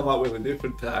have to come up with a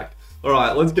different tack.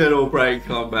 Alright, let's go to a break and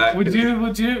come back. Would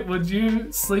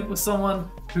you sleep with someone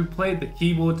who played the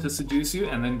keyboard to seduce you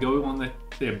and then go on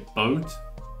their boat?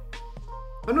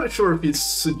 I'm not sure if he's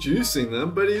seducing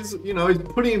them, but he's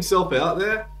putting himself out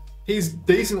there. He's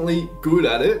decently good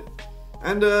at it.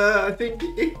 And I think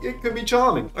it could be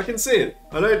charming. I can see it.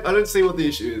 I don't see what the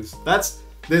issue is.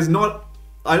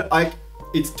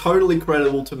 It's totally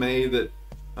credible to me that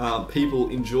people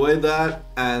enjoyed that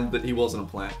and that he wasn't a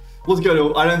plant. Let's go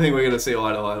to. I don't think we're gonna see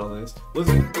eye to eye on this.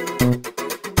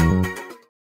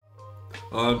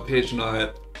 On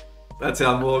pitchNIGHT. That's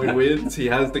how Morgan wins. He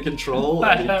has the control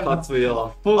and he cuts me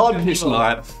off. Full On control.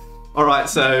 pitchNIGHT. All right,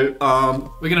 so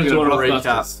We're gonna do you go to wanna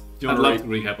Blockbusters. Do you I'd wanna love to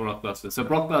recap Blockbusters. So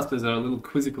Blockbusters are a little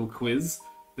quizzical quiz.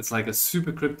 It's like a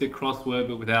super cryptic crossword,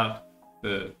 but without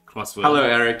the crossword. Hello,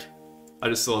 Eric. I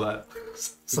just saw that.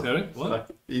 Is Eric?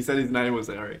 What? He said his name was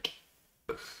Eric.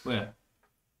 Where?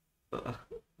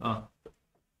 Oh.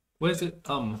 Where's it?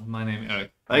 My name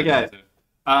Eric. Okay.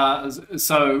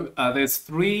 So there's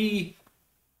 3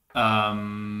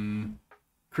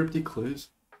 Cryptic clues.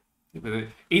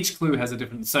 each clue has a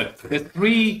different. So there's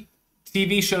 3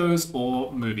 TV shows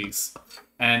or movies,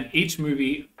 and each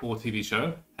movie or TV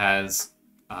show has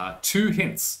 2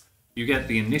 hints. You get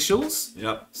the initials,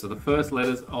 Yep. so the first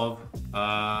letters of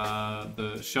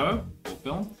the show or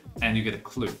film, and you get a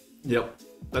clue. Yep.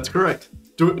 That's correct.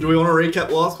 Do we want to recap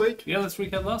last week? Yeah, let's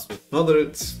recap last week. Not that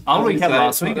it's. I'll as you recap say,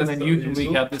 last it's not week, and then you can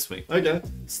necessarily recap this week. useful. Okay.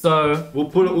 So We'll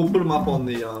put them up on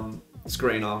the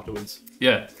screen afterwards.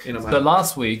 yeah, In a so moment.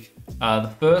 last week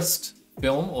the first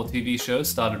film or TV show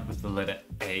started with the letter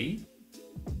A,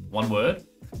 one word,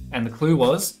 and the clue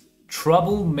was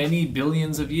trouble many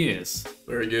billions of years.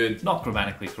 Very good. Not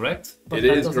grammatically correct, but It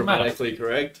that is doesn't matter. grammatically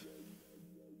correct.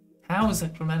 How is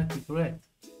that grammatically correct?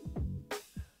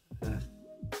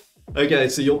 Okay,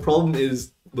 so your problem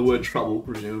is the word trouble,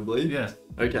 presumably. Yeah.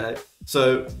 Okay.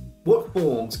 So what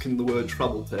forms can the word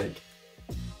trouble take?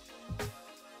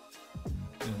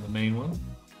 And the main one,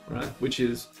 Right. Which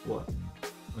is what?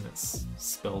 when it's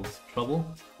spelled trouble.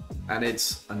 And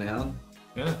it's a noun.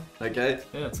 Yeah. Okay.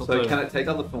 Yeah, it's So also... can it take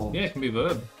other forms? Yeah, it can be a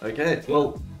verb. Okay.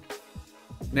 Well,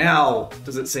 now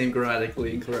does it seem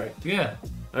grammatically incorrect? Yeah.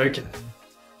 Okay.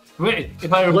 Wait,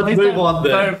 if I Let's replace move that, on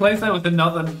if I then. replace that with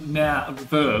another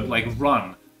verb, like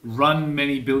run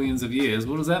many billions of years,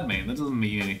 what does that mean? That doesn't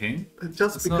mean anything.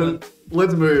 Just It's because. not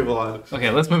Let's move on. Okay,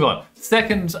 let's move on.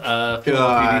 Second film or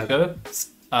TV God.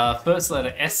 show. First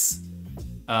letter S,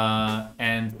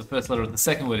 and the first letter of the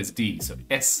second word is D. So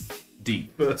S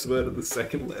D. First word of the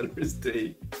second letter is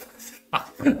D.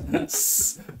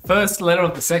 First letter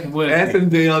of the second word S is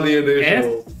and D are the D.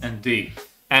 initials. S and D.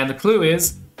 And the clue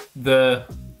is the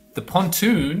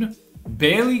pontoon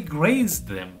barely grazed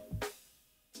them.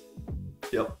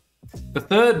 Yep. The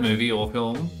third movie or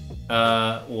film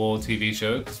or TV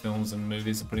show, because films and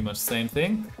movies are pretty much the same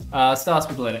thing. Starts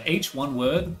with the letter H, one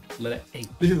word, letter H.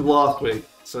 This is last week,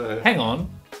 so... Hang on,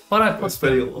 but I put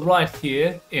pretty it right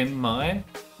here in my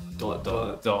Dot.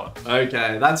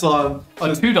 Okay, that's on...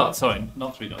 Oh, 2 dots, sorry,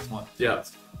 not 3 dots, 1. Yeah.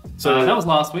 So that was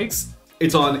last week's.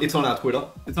 It's on our Twitter.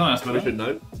 It's on our Twitter. We should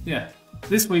note. Yeah.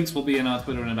 This week's will be in our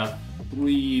Twitter in about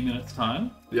 3 minutes' time.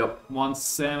 Yep. Once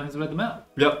Sam has read them out.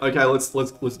 Yep. Okay, let's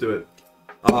do it.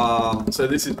 So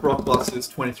this is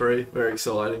Blockbusters 23. Very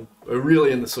exciting. We're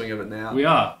really in the swing of it now. We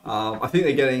are. I think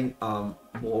they're getting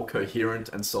more coherent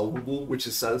and solvable, which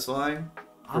is satisfying.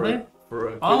 Are they? For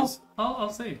a quiz. I'll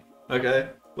see. Okay.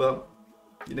 Well,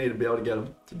 you need to be able to get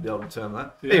them to be able to determine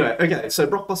that. Yeah. Anyway, okay. So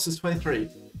Blockbusters 23,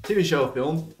 TV show or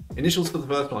film. Initials for the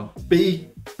first one. B.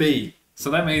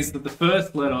 So that means that the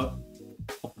first letter of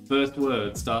the first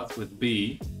word starts with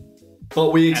B.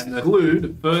 But we And exclude...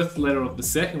 the first letter of the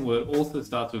second word also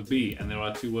starts with B, and there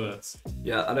are 2 words.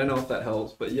 Yeah, I don't know if that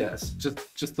helps, but yes.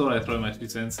 Just thought I'd throw my 2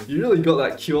 cents in. You really got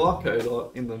that QR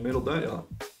code in the middle, don't you?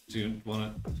 Do you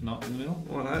want it not in the middle?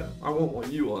 Well, I want what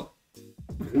you want.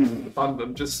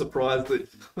 I'm just surprised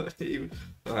that he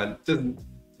didn't.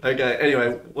 Okay,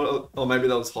 anyway, or maybe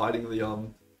that was hiding the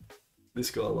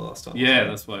this guy last time. Yeah,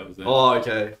 that's why it was there. Oh,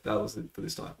 okay, that was it for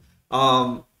this time.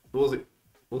 What was it?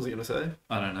 What was he gonna say?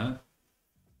 I don't know.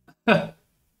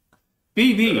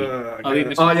 BB.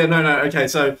 Okay. Oh yeah, no. Okay,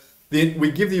 so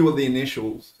we give you all the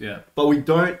initials. Yeah. But we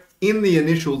don't. In the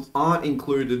initials aren't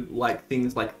included like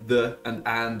things like the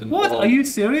and What? of. Are you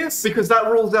serious? Because that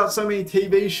rules out so many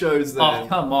TV shows. Then. Oh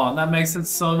come on, that makes it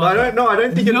so much. I don't know. I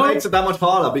don't think it No. makes it that much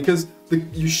harder because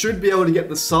you should be able to get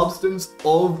the substance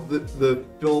of the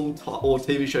film or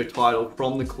TV show title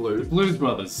from the clue. Blues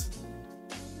Brothers.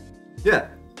 Yeah.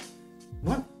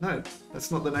 What? No,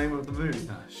 that's not the name of the movie.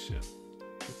 Oh shit.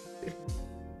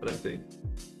 I don't think.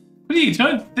 What do you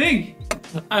don't think?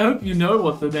 I hope you know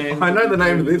what the name. I know the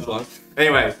name of this one.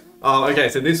 Anyway, okay,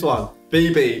 so this one,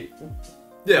 BB.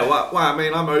 Yeah, well, I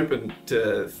mean, I'm open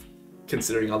to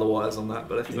considering otherwise on that,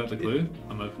 but I Is think that the clue?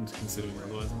 I'm open to considering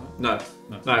otherwise on that.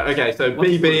 No. Okay, so What's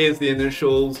the BB clue? is the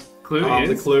initials. Clue The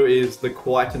is? clue is the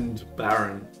quietened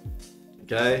Baron.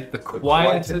 Okay. The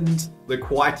quietened. The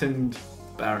quietened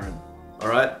Baron. All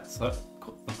right. So,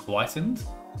 the quietened?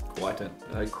 Quietened.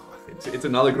 It's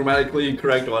another grammatically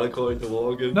incorrect one according to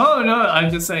Morgan. No, I'm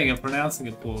just saying I'm pronouncing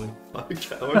it poorly.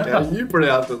 Okay, you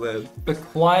pronounce it then. The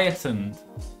quietened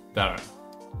Baron.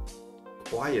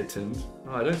 Quietened?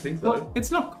 No, I don't think so. Well,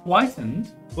 it's not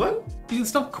quietened. What?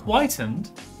 It's not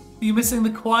quietened. You're missing the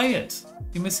quiet.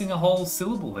 You're missing a whole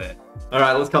syllable there. All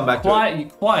right, let's come back to it. You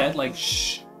quiet, like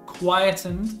shh.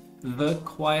 Quietened. The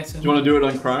quietened. Do you want to do it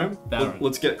on Chrome? Baron.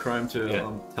 Let's get Chrome to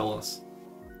Yeah. Tell us.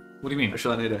 What do you mean?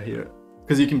 Actually, I need to hear it.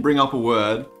 Because you can bring up a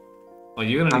word. Oh,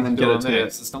 you're gonna And need then to do it get on it to there.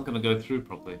 it. So it's not gonna go through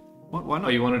properly. What? Why Oh,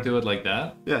 not? you want to do it like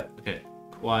that? Yeah. Okay.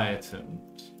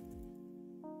 Quietened.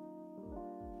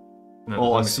 No,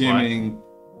 Or there's only assuming...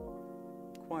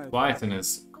 Quieten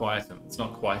is quieten. It's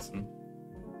not quieten.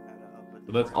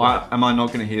 So that's quiet. Am I not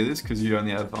going to hear this because you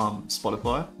only have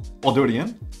Spotify? I'll do it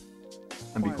again.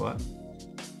 And be quiet.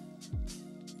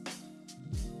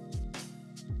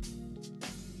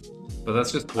 But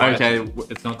that's just quiet. Okay.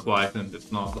 It's not quietened.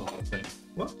 It's not the whole thing.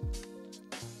 What?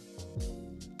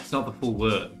 It's not the full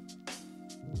word.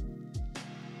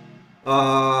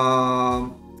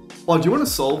 Oh, do you want to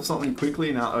solve something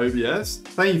quickly in our OBS?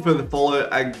 Thank you for the follow,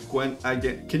 Agwen.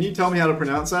 Can you tell me how to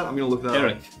pronounce that? I'm going to look that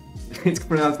Eric. up. It's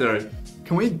pronounced Eric.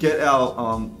 Can we get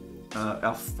our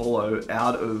follow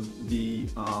out of the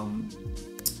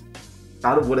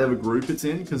out of whatever group it's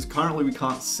in? Because currently we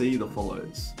can't see the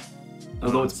follows.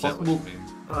 Although it's possible.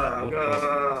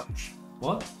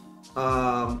 What?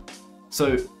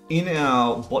 So in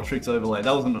our Botrix overlay,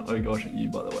 that wasn't an oh gosh at you,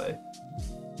 by the way.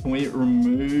 Can we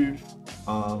remove?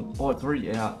 Oh, it's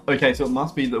already out. Okay, so it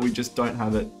must be that we just don't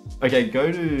have it. Okay,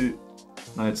 go to.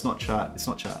 No, it's not chat. It's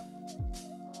not chat.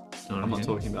 I'm not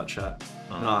talking about chat.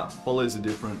 Oh. Nah, follows are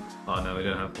different. Oh no, we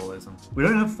don't have follows on. We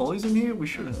don't have follows in here? We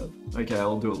should have. Okay,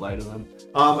 I'll do it later then.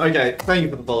 Okay, thank you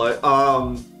for the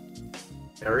follow.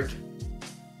 Eric.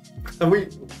 And we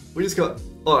just got,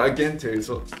 again too,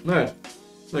 so, no,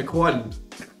 quietened.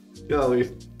 Go,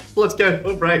 let's go,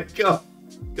 for a break, go.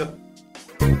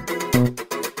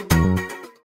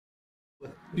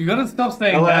 You gotta stop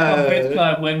saying back on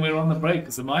pitchNIGHT when we're on the break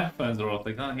because the microphones are off,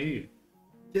 they can't hear you.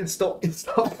 Yeah, stop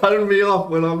cutting me off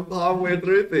when I'm halfway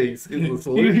through things. Is the You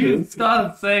solution.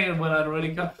 started saying it when I'd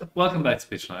already cut. Welcome back to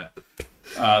pitchNIGHT.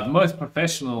 The most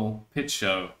professional pitch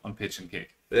show on Pitch and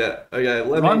Kick. Yeah, okay,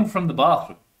 Run from the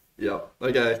bathroom. Yeah,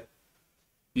 okay.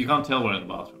 You can't tell we're in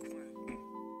the bathroom.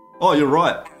 Oh, you're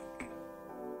right.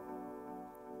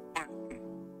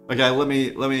 Okay, let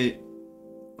me. Oh, Yeah,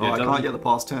 I doesn't- can't get the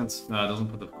past tense. No, it doesn't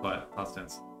put the past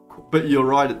tense. But you're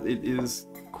right. It is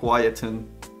quieten.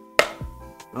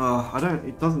 I don't.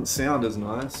 It doesn't sound as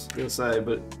nice. I gotta say,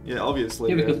 but yeah,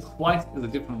 obviously. Yeah, because there's- quite is a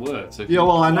different word. So if Yeah, you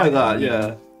well, I know quite- that. Yeah,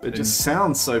 it then- just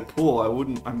sounds so poor.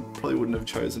 I probably wouldn't have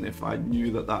chosen if I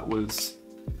knew that was.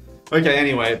 Okay.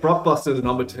 Anyway, Blockbusters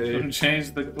number 2. Don't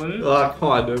change the clue.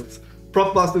 Kind of.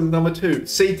 Blockbusters number 2.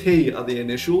 CT are the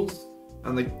initials,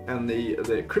 and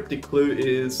the cryptic clue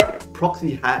is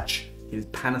proxy hatch is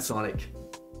Panasonic.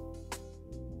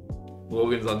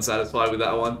 Morgan's unsatisfied with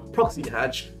that one. Proxy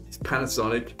hatch is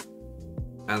Panasonic,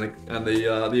 and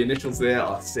the initials there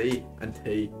are C and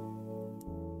T.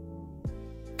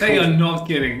 They are not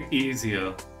getting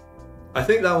easier. I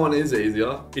think that one is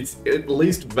easier. It's at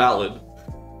least valid.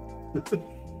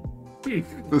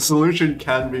 The solution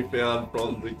can be found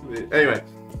from the anyway.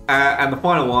 And the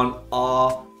final one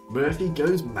are Murphy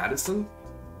Goes Madison.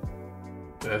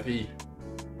 Murphy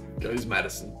Goes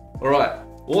Madison. All right,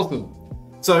 awesome.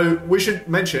 So we should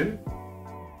mention.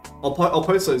 I'll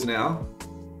post those now.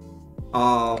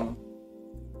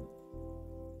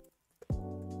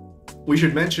 We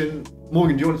should mention.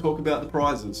 Morgan, do you want to talk about the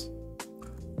prizes?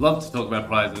 Love to talk about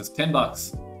prizes. $10.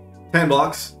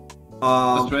 $10.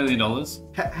 Australian dollars.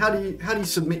 How do you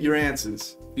submit your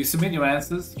answers? You submit your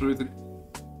answers through the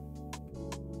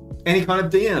Any kind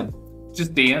of DM.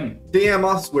 just DM. DM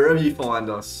us wherever you find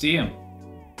us. DM.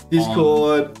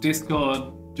 Discord. Discord,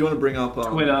 Do you want to bring up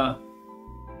Twitter.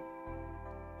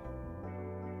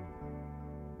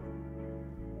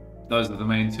 Those are the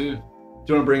main two. Do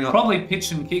you want to bring up? Probably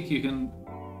Pitch and Kick. You can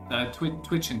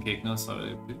Twitch and Kick. No,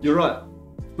 sorry. You're right.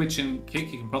 Twitch and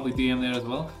Kick. You can probably DM there as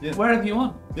well. Yeah. Wherever you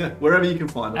want. Yeah, wherever you can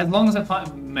find us, As long as I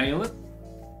mail it.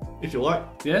 if you like.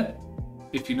 Yeah.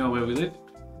 If you know where we live,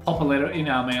 pop a letter in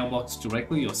our mailbox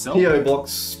directly yourself. PO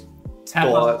box. Tap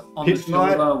us on the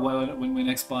pitchnight. shoulder when we're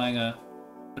next buying a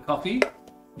coffee.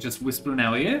 Just whisper in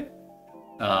our ear.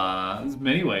 There's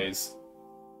many ways.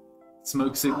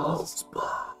 Smoke signals.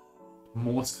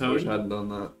 Morse I wish I code. hadn't done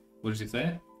that. What did you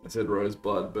say? I said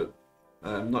rosebud, but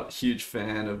I'm not a huge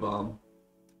fan of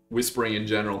whispering in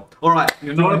general. All right, do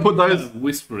you want to put those?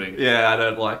 Whispering. Yeah, I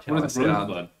don't like how What I is sound.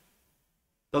 rosebud?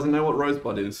 Doesn't know what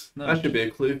rosebud is. No. That should be a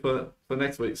clue for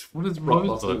next week's. What is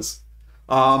Blockbusters.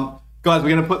 Guys, we're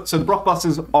gonna put so the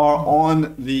Blockbusters are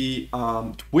on the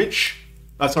Twitch.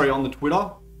 Sorry, on the Twitter.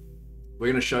 We're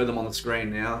gonna show them on the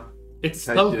screen now. It's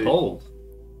Okay, so dude. cold.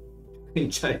 In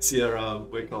case you're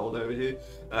we're cold over here.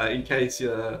 In case you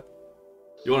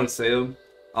want to see them.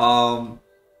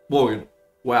 Morgan,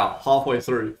 wow, halfway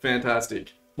through,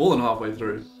 fantastic. More than halfway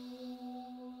through.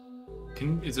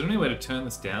 Is there any way to turn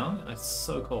this down? It's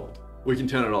so cold. We can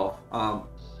turn it off.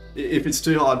 If it's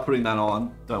too hard putting that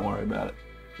on, don't worry about it.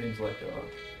 Seems like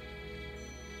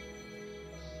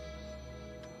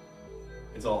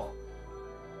it's off.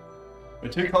 We're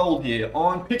too cold here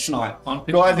on pitch night. On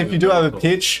pitch Guys, night, if you do have a cold.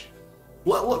 pitch,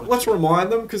 let's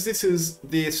remind them, because this is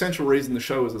the essential reason the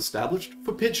show was established,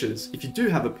 for pitches. If you do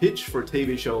have a pitch for a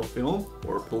TV show or film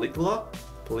or a pellicula,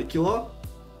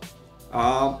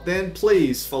 then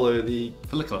please follow the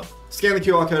Follicular. scan the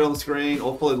QR code on the screen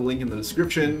or follow the link in the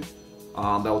description.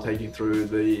 That will take you through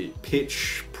the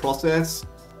pitch process.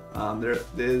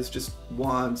 There's just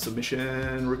one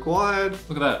submission required,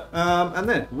 Look at that. and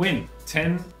then Win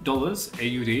 $10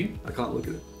 AUD. I can't look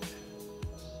at it.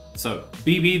 So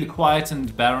BB the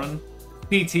Quietened Baron,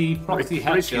 PT Proxy Great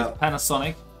Hatch is shout.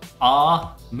 Panasonic,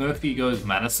 R Murphy Goes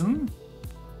Madison.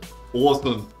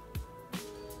 Awesome.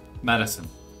 Madison.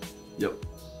 Yep.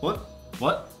 What?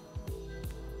 What?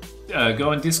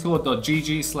 Go on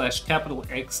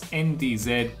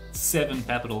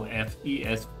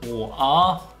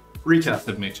discord.gg/XNDZ7FES4R. Recap.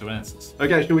 Submit your answers.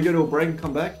 Okay, should we go to a break and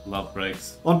come back? Love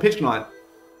breaks. On pitch night.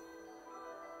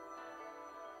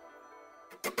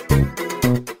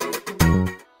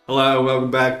 Hello,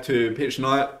 welcome back to Pitch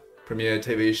Night, premiere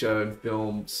TV show and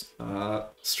films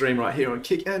stream right here on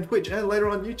Kick and Twitch and later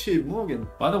on YouTube. Morgan.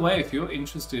 By the way, if you're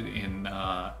interested in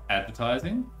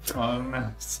advertising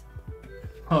on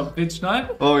Pitch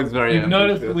Night, Oh, it's very you've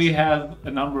noticed we have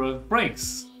a number of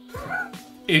breaks.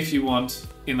 If you want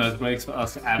in those breaks for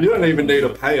us to advertise You don't even need to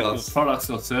pay your us. products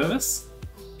or service,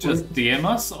 just DM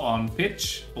us on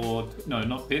Pitch or no,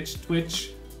 not Pitch,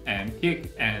 Twitch and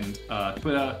Kick and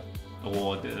Twitter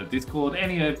or Discord,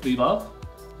 any of the above,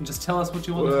 and just tell us what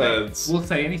you want to Words. say. We'll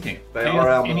say anything. They Pay are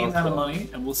us our any amount of master. money,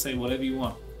 and we'll say whatever you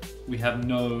want. We have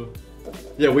no,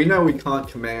 Yeah, we know we can't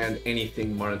command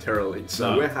anything monetarily,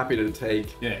 so No. we're happy to take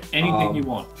anything you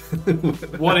want,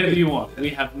 whatever you want. We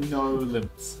have no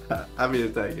limits. happy to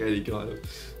take any kind of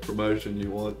promotion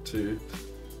you want to.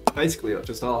 Basically,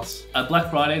 just us. Black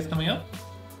Friday is coming up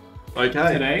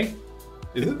Okay. today.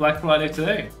 Is It's it? Black Friday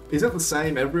today. Is it the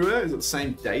same everywhere? Is it the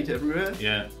same date everywhere?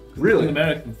 Yeah. Really? It's an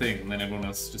American thing, and then everyone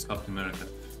else just copied America.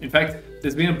 In fact,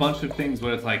 there's been a bunch of things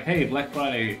where it's like, hey, Black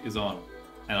Friday is on.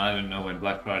 And I didn't know when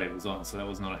Black Friday was on, so that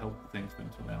was not a helpful thing for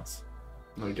them to announce.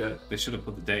 Okay. They should have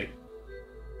put the date.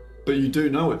 But you do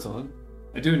know it's on.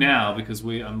 I do now because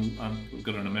we've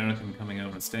got an American coming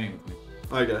over and staying with me.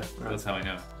 Okay. Right. That's how I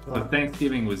know. Right. But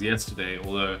Thanksgiving was yesterday,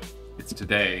 although it's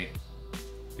today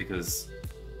because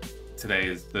today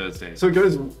is Thursday. So it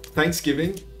goes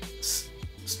Thanksgiving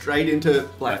straight into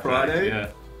Black Friday? Yeah.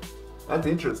 That's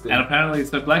interesting. And apparently,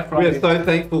 so Black Friday. We're so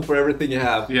thankful for everything you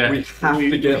have. Yeah, We have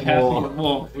to get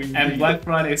more. And Black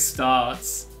Friday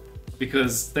starts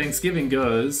because Thanksgiving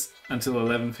goes until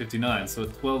 11:59. So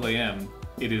at 12 a.m.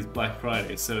 it is Black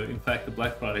Friday. So in fact, the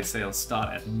Black Friday sales start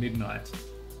at midnight.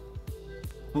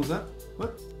 What was that?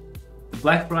 What? The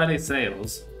Black Friday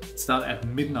sales start at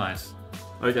midnight.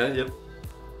 Okay, yep.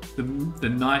 The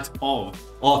night of.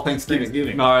 Oh, Thanksgiving.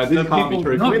 Thanksgiving. No, this So can't be people-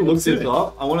 true. no, Can we look do this it.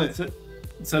 up? I want to...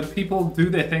 So people do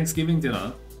their Thanksgiving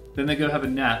dinner, then they go have a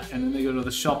nap, and then they go to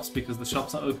the shops because the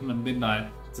shops are open at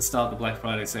midnight to start the Black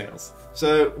Friday sales.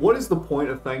 So, what is the point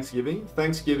of Thanksgiving?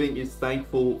 Thanksgiving is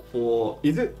thankful for...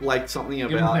 Is it like something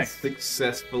Give 'em about thanks.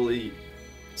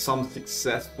 some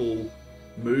successful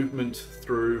movement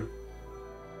through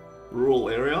rural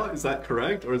area? Is that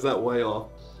correct? Or is that way off?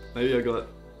 Maybe I got...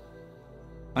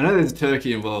 I know there's a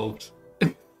turkey involved.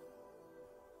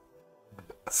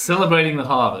 Celebrating the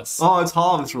harvest. Oh, it's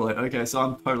harvest related. Okay, so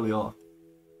I'm totally off.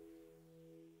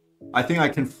 I think I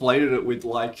conflated it with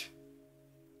like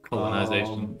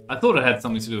Colonization. I thought it had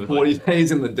something to do with 40 like,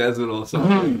 days in the desert or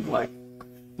something. like,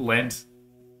 Lent.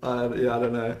 yeah, I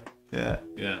don't know. Yeah.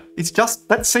 Yeah. It's just,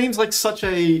 that seems like such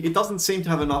a, it doesn't seem to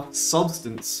have enough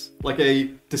substance, like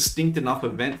a distinct enough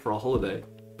event for a holiday.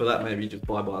 But that may be just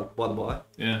by the by.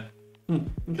 Yeah.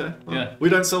 Okay. Well, Yeah. We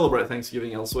don't celebrate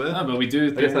Thanksgiving elsewhere. No, but we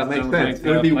do. guess that makes celebrate, sense. It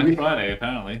would be Black weird. Friday,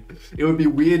 apparently. It would be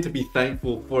weird to be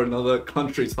thankful for another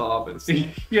country's harvest.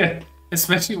 Yeah.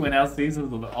 Especially when our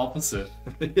seasons are the opposite.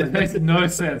 It makes no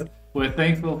sense. We're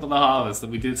thankful for the harvest that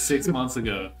we did 6 months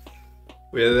ago.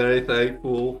 We're very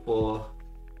thankful for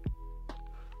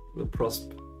the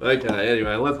Okay,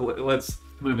 anyway, let's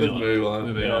Moving on. move on.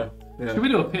 Moving Yeah. on. Yeah. Should we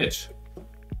do a pitch?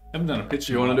 Haven't done a pitch.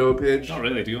 Do you want to do a pitch? Not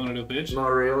really. Do you want to do a pitch? Not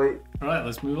really. All right,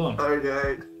 let's move on.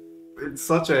 Okay. It's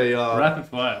such a Rapid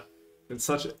fire. it's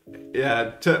such a,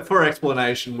 yeah. For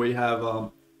explanation, we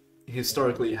have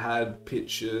historically had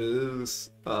pitches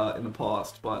in the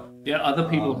past, but Yeah, other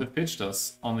people have pitched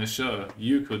us on this show.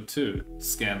 You could too.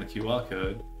 Scan the QR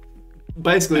code.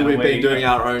 basically And we've away been you doing go.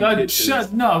 our own Don't pitches.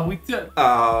 shut. No, we did.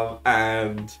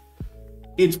 And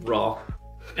it's rough.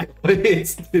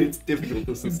 it's difficult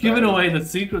to sustain. We've given away the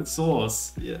secret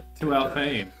sauce Yeah. to our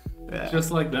fame. Yeah. Just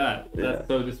like that. Yeah. That's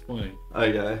so disappointing.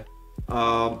 Okay.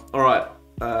 All right.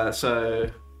 So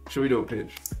should we do a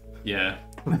pitch? Yeah.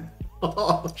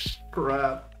 Oh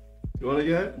crap! You want to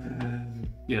go?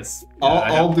 Yes.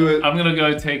 I'll do it. I'm gonna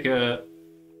go take a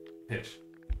pitch.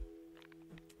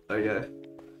 Okay.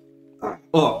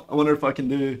 Oh, I wonder if I can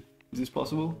do. Is this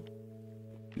possible?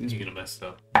 You're gonna mess it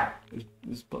up. Is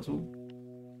this possible?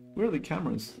 Where are the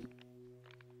cameras?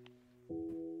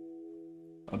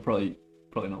 I'm probably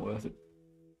not worth it.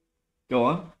 Go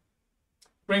on.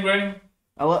 Ring ring.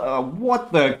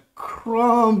 What the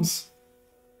crumbs?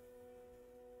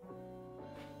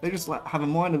 They just like have a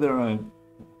mind of their own.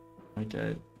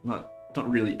 Okay, not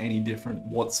really any different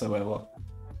whatsoever.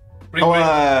 Ring Hello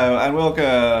ring. and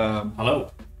welcome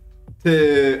Hello.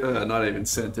 to not even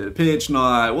centered pitch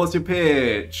night. What's your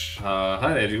pitch?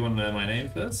 Hi there. Do you want to know my name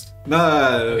first?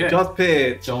 No, Okay. just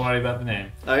pitch. Don't worry about the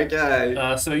name.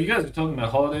 Okay, So you guys were talking about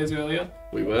holidays earlier.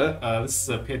 we were. This is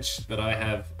a pitch that I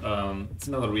have. It's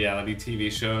another reality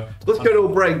TV show. Let's go to a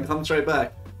break and come straight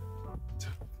back.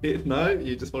 No,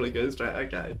 you just want to go straight.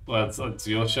 Okay. Well, it's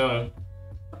your show.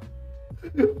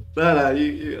 No,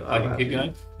 you. I can keep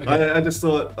going. Okay. I just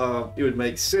thought it would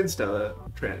make sense to have a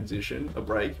transition, a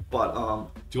break, but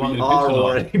Do you want we me to are pitch it or not?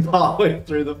 already partway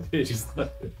through the pitch.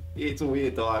 It's a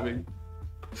weird timing.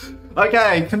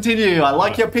 Okay, continue. I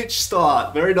like your pitch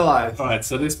start. Very nice. All right,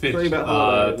 so this pitch Tell you about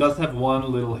holidays. does have one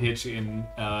little hitch in,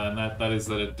 and that is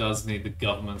that it does need the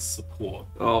government's support.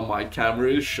 Oh, my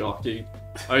camera is shocking.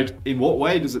 In what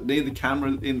way does it need the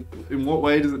camera? In what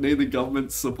way does it need the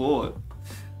government's support?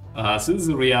 So this is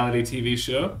a reality TV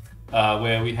show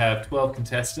where we have 12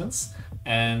 contestants,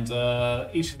 and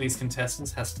each of these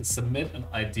contestants has to submit an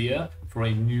idea for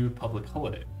a new public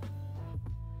holiday.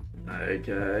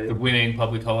 Okay. The winning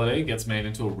public holiday gets made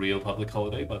into a real public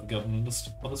holiday by the government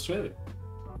of Australia.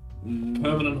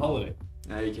 Permanent holiday.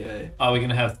 Okay. Are we going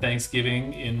to have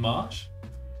Thanksgiving in March?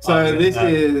 So this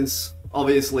is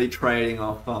obviously trading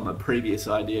off a previous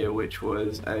idea, which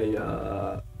was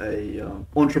a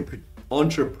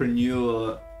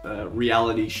entrepreneur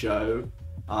reality show.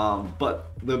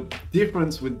 But the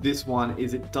difference with this one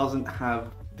is it doesn't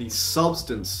have the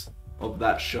substance of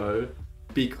that show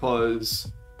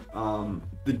because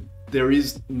there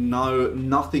is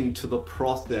nothing to the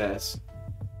process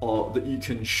that you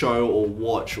can show or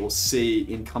watch or see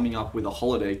in coming up with a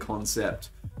holiday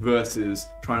concept versus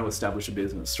trying to establish a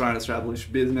business. Trying to establish a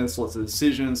business, lots of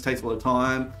decisions, takes a lot of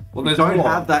time. Well, we don't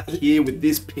have that here with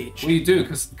this pitch. Well, you do,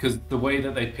 because the way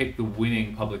that they pick the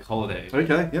winning public holiday.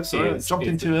 Okay, yep, sorry, jumped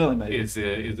in too early, maybe.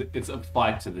 It's a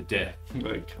fight to the death.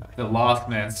 Okay. The last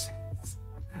man stands.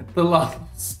 The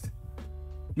last.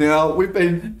 Now, we've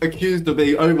been accused of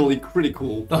being overly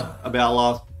critical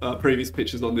about our previous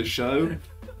pitches on this show.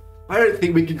 I don't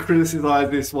think we can criticize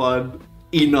this one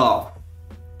enough.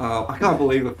 I can't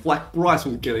believe the flack Bryce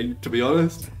was getting, to be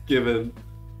honest, given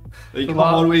that you come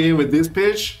on here with this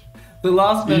pitch. The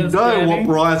last man You know standing, what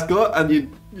Bryce got, and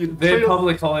you their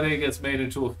public holiday gets made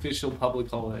into official public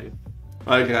holiday.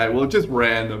 Okay, well, just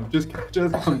random, just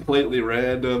completely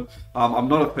random. I'm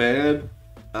not a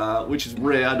fan, which is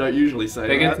rare. I don't usually say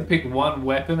They get that. to pick one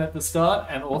weapon at the start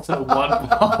and also one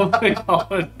public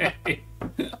holiday.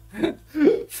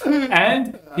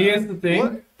 And here's the thing: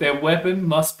 What? their weapon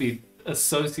must be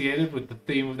associated with the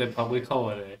theme of their public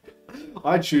holiday.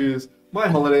 I choose. My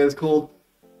holiday is called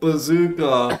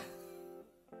Bazooka.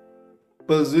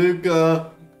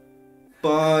 Bazooka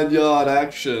Barnyard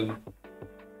Action.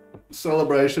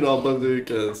 Celebration of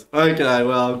bazookas. Okay,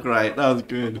 well, great. That was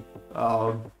good.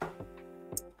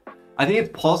 I think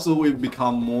it's possible we've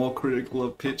become more critical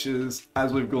of pitches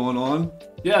as we've gone on.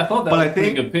 Yeah, I thought that But was I a pretty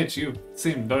think- good pitch. You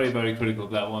seemed very, very critical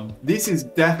of that one. This is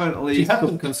definitely... Do you have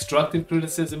some constructive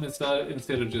criticism instead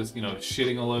of just,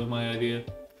 shitting all over my idea?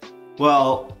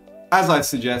 Well, as I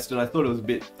suggested, I thought it was a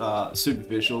bit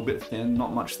superficial, a bit thin,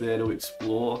 not much there to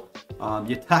explore.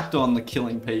 You tacked on the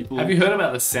killing people. Have you heard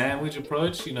about the sandwich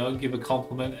approach? Give a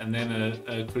compliment and then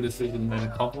a criticism and then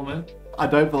a compliment. I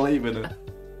don't believe in it.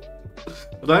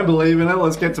 I don't believe in it.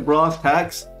 Let's get to brass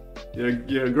tacks.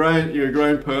 You're a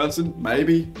grown person,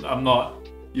 maybe. I'm not.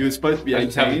 You were supposed to be I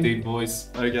just have a 18. deep voice.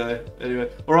 Okay. Anyway,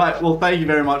 all right. Well, thank you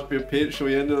very much for your pitch. Shall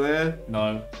we end it there?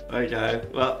 No. Okay.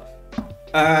 Well,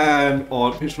 and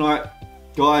on pitch night,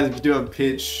 guys, if you do have a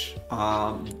pitch,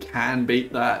 you can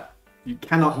beat that. You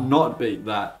cannot not beat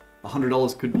that.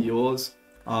 $100 could be yours.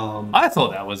 I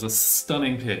thought that was a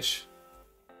stunning pitch.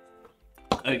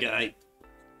 Okay.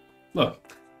 Look,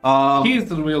 here's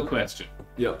the real question.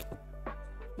 Yep.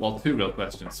 Well, two real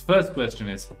questions. First question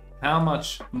is, how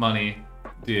much money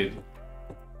did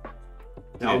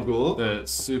Al Gore. the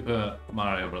Super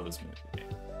Mario Brothers movie make?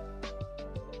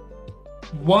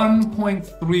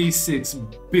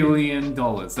 $1.36 billion.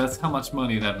 That's how much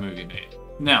money that movie made.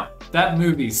 Now, that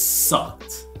movie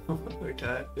sucked.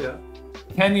 Okay. Yeah.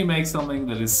 Can you make something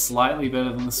that is slightly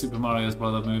better than the Super Mario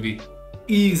Brothers movie?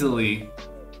 Easily.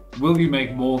 Will you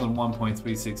make more than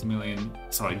 $1.36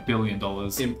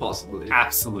 billion? Impossibly.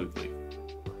 Absolutely.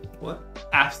 What?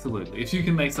 Absolutely. If you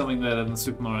can make something better than the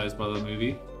Super Mario Brothers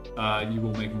movie, you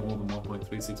will make more than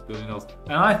 $1.36 billion.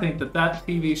 And I think that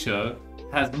TV show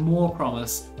has more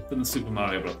promise than the Super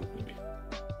Mario Brothers movie.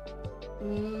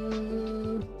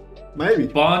 Maybe.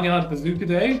 Barnyard Bazooka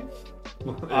Day?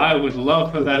 I would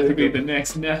love for that to be the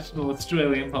next national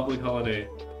Australian public holiday.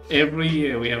 Every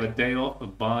year we have a day off for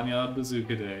Barnyard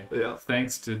Bazooka Day. Yeah.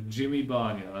 Thanks to Jimmy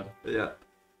Barnyard. Yeah.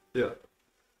 Yeah.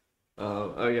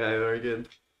 Okay, very good.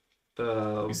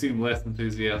 You seem less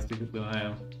enthusiastic than I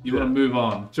am. You want to move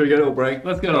on? Should we go to a break?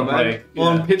 Let's go to a break.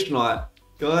 On Yeah. pitch night.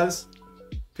 Guys,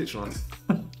 pitch night.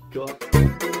 God.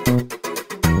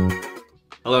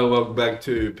 Hello, welcome back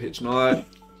to pitch night.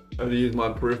 I have to use my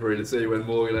periphery to see when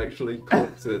Morgan actually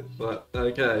clicks it, but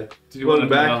okay. Do you want to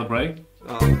do back. another break?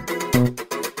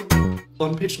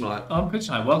 On pitch night. On pitch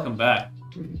night, welcome back.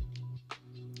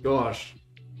 Gosh,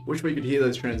 wish we could hear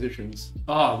those transitions.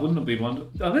 Oh, wouldn't it be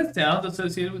wonderful? Are there sounds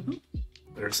associated with them?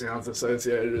 There are sounds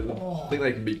associated with them. I think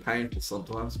they can be painful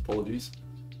sometimes. Apologies.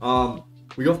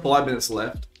 We got 5 minutes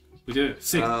left. We do.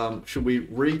 6. Should we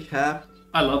recap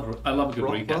I love a good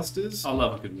recap. Blockbusters? I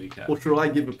love a good recap. Or should I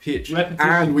give a pitch? Repetition.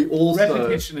 And we also...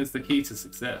 Repetition is the key to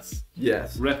success.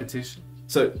 Yes. Repetition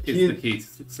So is the key to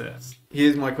success.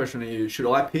 here's my question to you. Should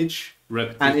I pitch?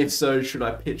 Repetition. And if so, should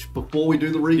I pitch before we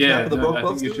do the recap yeah, of the no, I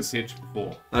Blockbusters? think you should pitch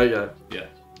before. Okay. Yeah.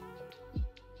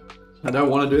 I don't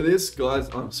want to do this, guys.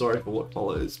 I'm sorry for what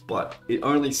follows, but it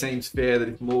only seems fair that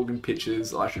if Morgan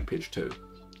pitches, I should pitch too.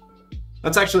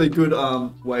 That's actually a good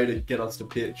way to get us to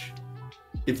pitch.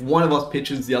 If one of us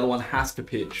pitches, the other one has to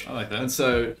pitch. I like that. And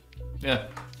so, Yeah.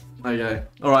 okay.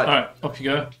 All right. All right, off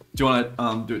you go. Do you want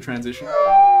to do a transition?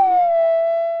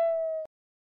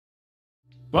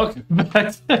 Welcome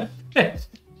back to Pitch.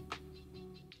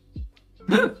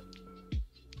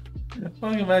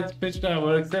 Welcome back to Pitch Night.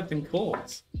 We're accepting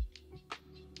calls.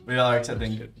 We are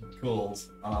accepting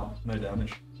calls. No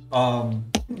damage.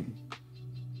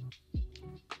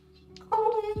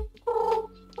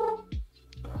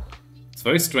 It's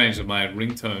very strange that my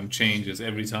ringtone changes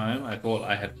every time. I thought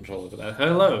I had control over that.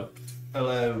 Hello.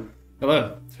 Hello.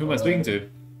 Hello. Who am I speaking to?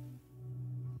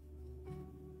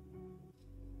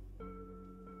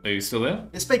 Are you still there?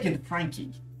 You're speaking to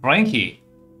Frankie. Frankie.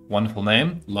 Wonderful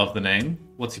name. Love the name.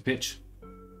 What's your pitch?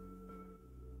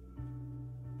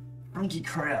 Frankie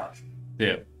Crouch.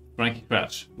 Yeah. Frankie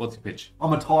Crouch. What's your pitch?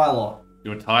 I'm a tiler.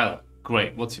 You're a tiler.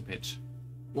 Great. What's your pitch?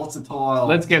 Lots of tile.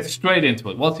 Let's get straight into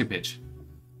it. What's your pitch?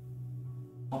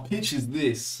 My pitch is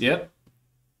this. Yep.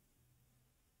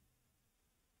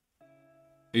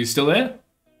 Are you still there?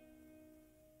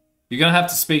 You're going to have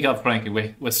to speak up, Frankie.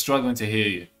 We're struggling to hear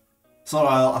you. Sorry,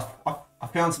 I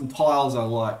found some tiles I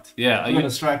liked. Yeah. I'm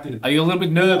distracted. Are you a little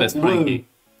bit nervous, Blue. Frankie?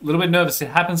 A little bit nervous. It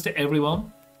happens to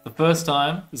everyone. The first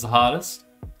time is the hardest.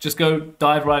 Just go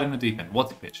dive right in the deep end.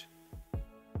 What's your pitch?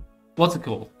 What's it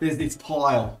called? There's this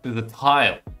tile. There's a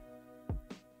tile.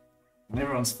 And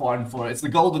everyone's fighting for it. It's the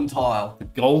golden tile. The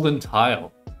golden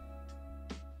tile.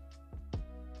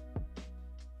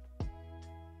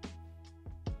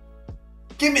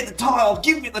 Give me the tile!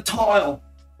 Give me the tile!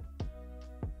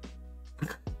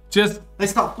 Just They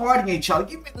start fighting each other.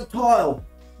 Give me the tile!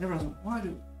 And everyone's like, why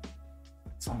do...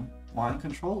 Some mind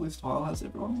control this tile has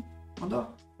everyone under.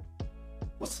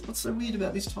 What's so weird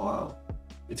about this tile?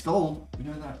 It's gold. We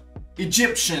know that.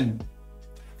 Egyptian.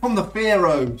 From the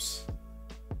pharaohs.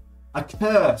 A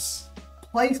curse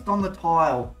placed on the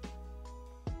tile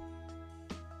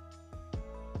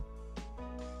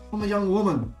from a young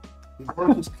woman whose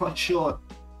rope was cut short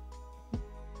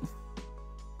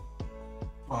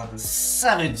by the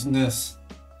savageness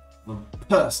of a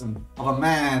person, of a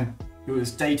man who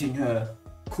was dating her,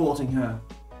 courting her.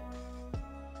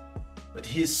 But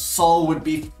his soul would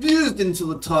be fused into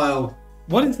the tile.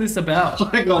 what is this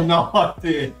about? I got no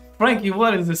idea. Frankie,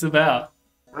 what is this about?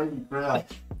 Frankie Crouch.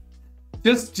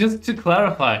 Just to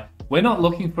clarify, we're not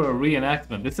looking for a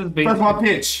reenactment. This has been That's my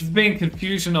pitch. There's been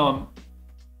confusion on.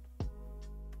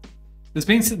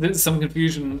 There's some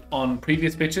confusion on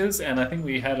previous pitches, and I think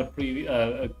we had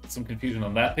some confusion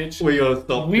on that pitch. We gotta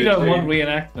stop. We don't pitching. want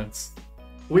reenactments.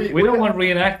 We don't want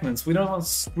reenactments. We don't want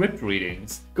script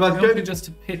readings. Guys, we want just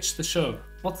to pitch the show.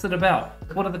 What's it about?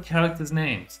 What are the characters'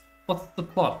 names? What's the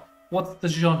plot? What's the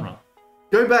genre?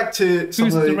 Go back to some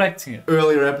Who's of the directing it?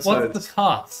 earlier episodes. What's the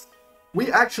cast? We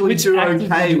actually Which do actors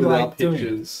would okay you with our like doing it?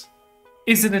 pitches.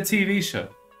 Is it a TV show?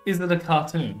 Is it a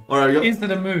cartoon? All right, Is it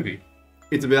a movie?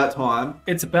 it's about time.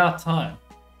 It's about time.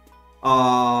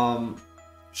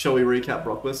 Shall we recap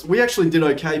Brocklist? We actually did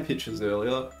okay pitches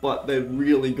earlier, but they've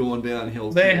really gone downhill.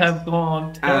 They since. have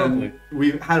gone terribly. And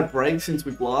we've had a break since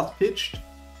we've last pitched,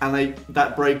 and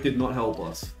that break did not help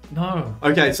us. No.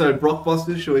 Okay, so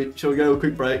Brockbusters, shall we go a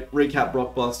quick break? Recap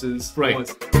Brockbusters. Break.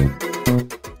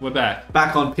 We're back.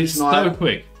 Back on Pitch So Night.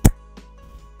 quick.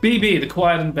 BB, the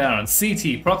Quiet and Barren.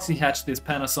 CT, Proxy Hatch this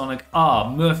Panasonic. R,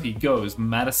 Murphy goes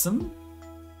Madison.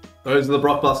 Those are the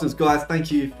Brockbusters, guys.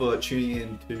 Thank you for tuning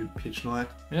in to Pitch Night.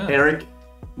 Yeah. Eric,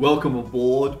 welcome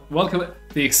aboard. Welcome to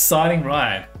the exciting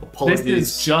ride. Apologies.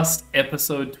 This is just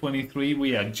episode 23.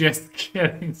 We are just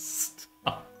getting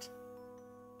started.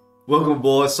 Welcome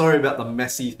aboard. Sorry about the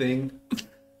messy thing.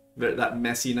 That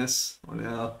messiness on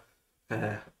our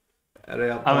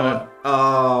part.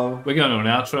 We're going to an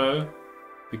outro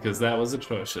because that was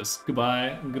atrocious.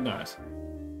 Goodbye and good night.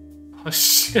 Oh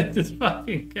shit, this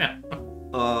fucking camera.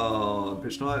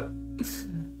 Pitch Night.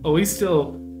 Are we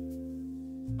still...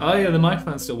 Oh yeah, the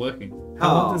microphone's still working.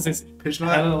 How long does this... Pitch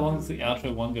Night? How long does the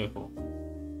outro one go for?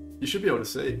 You should be able to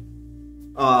see.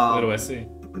 Where do I see?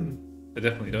 I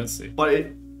definitely don't see. But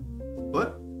it...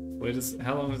 What?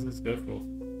 How long does this go for?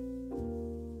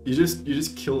 You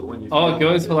just kill it when you... Oh, it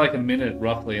goes for like a minute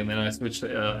roughly, and then I switch the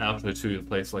outro to the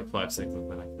place like 5 seconds,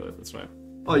 and then I kill it. That's right.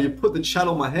 Oh, you put the chat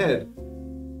on my head.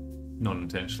 Not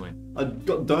intentionally. I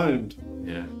got domed.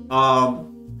 Yeah.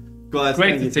 Guys,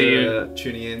 Great thank to you see for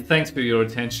tuning in. Thanks for your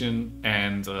attention,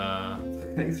 and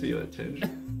Thanks for your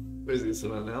attention. What is this,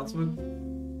 an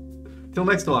announcement? Till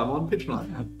next time on Pitch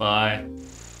Night. bye.